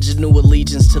to pledge a new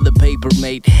allegiance to the paper,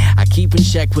 mate. I keep in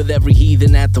check with every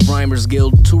heathen at the Rhymers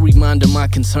Guild. To remind of my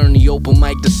concern, the open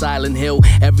mic to Silent Hill.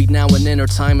 Every now and then, or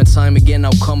time and time again,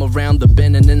 I'll come around the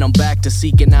bend, and then I'm back to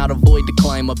seeking out a void to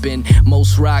climb up in.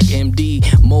 Most Rock, MD,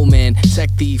 Mo Man, Tech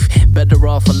Thief. Better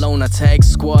off alone, I tag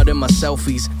squad in my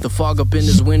selfies. The fog up in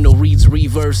his window reads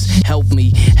reverse. Help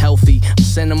me, healthy. I'm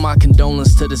sending my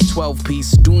condolence to this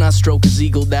 12-piece. Do not stroke his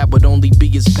ego, that would only be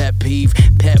his pet peeve.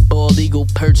 Pet bald eagle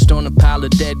perched on a pile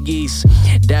of dead geese.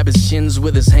 Dab his chins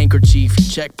with his handkerchief.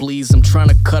 Check please, I'm trying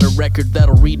to cut a record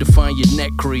that'll redefine your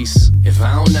neck crease. If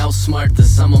I don't outsmart the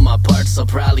sum of my parts, I'll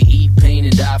probably eat pain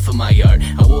and die for my art.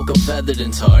 I woke up feathered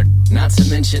and tarred. Not to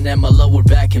mention that my lower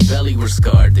back and belly were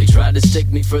scarred. They tried to stick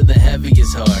me for the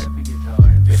heaviest heart.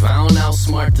 If I don't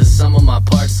outsmart the sum of my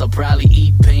parts, I'll probably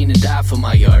eat pain and die for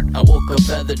my art. I woke up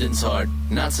feathered and tarred.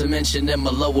 Not to mention that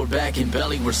my lower back and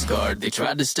belly were scarred. They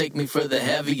tried to stake me for the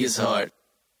heaviest heart.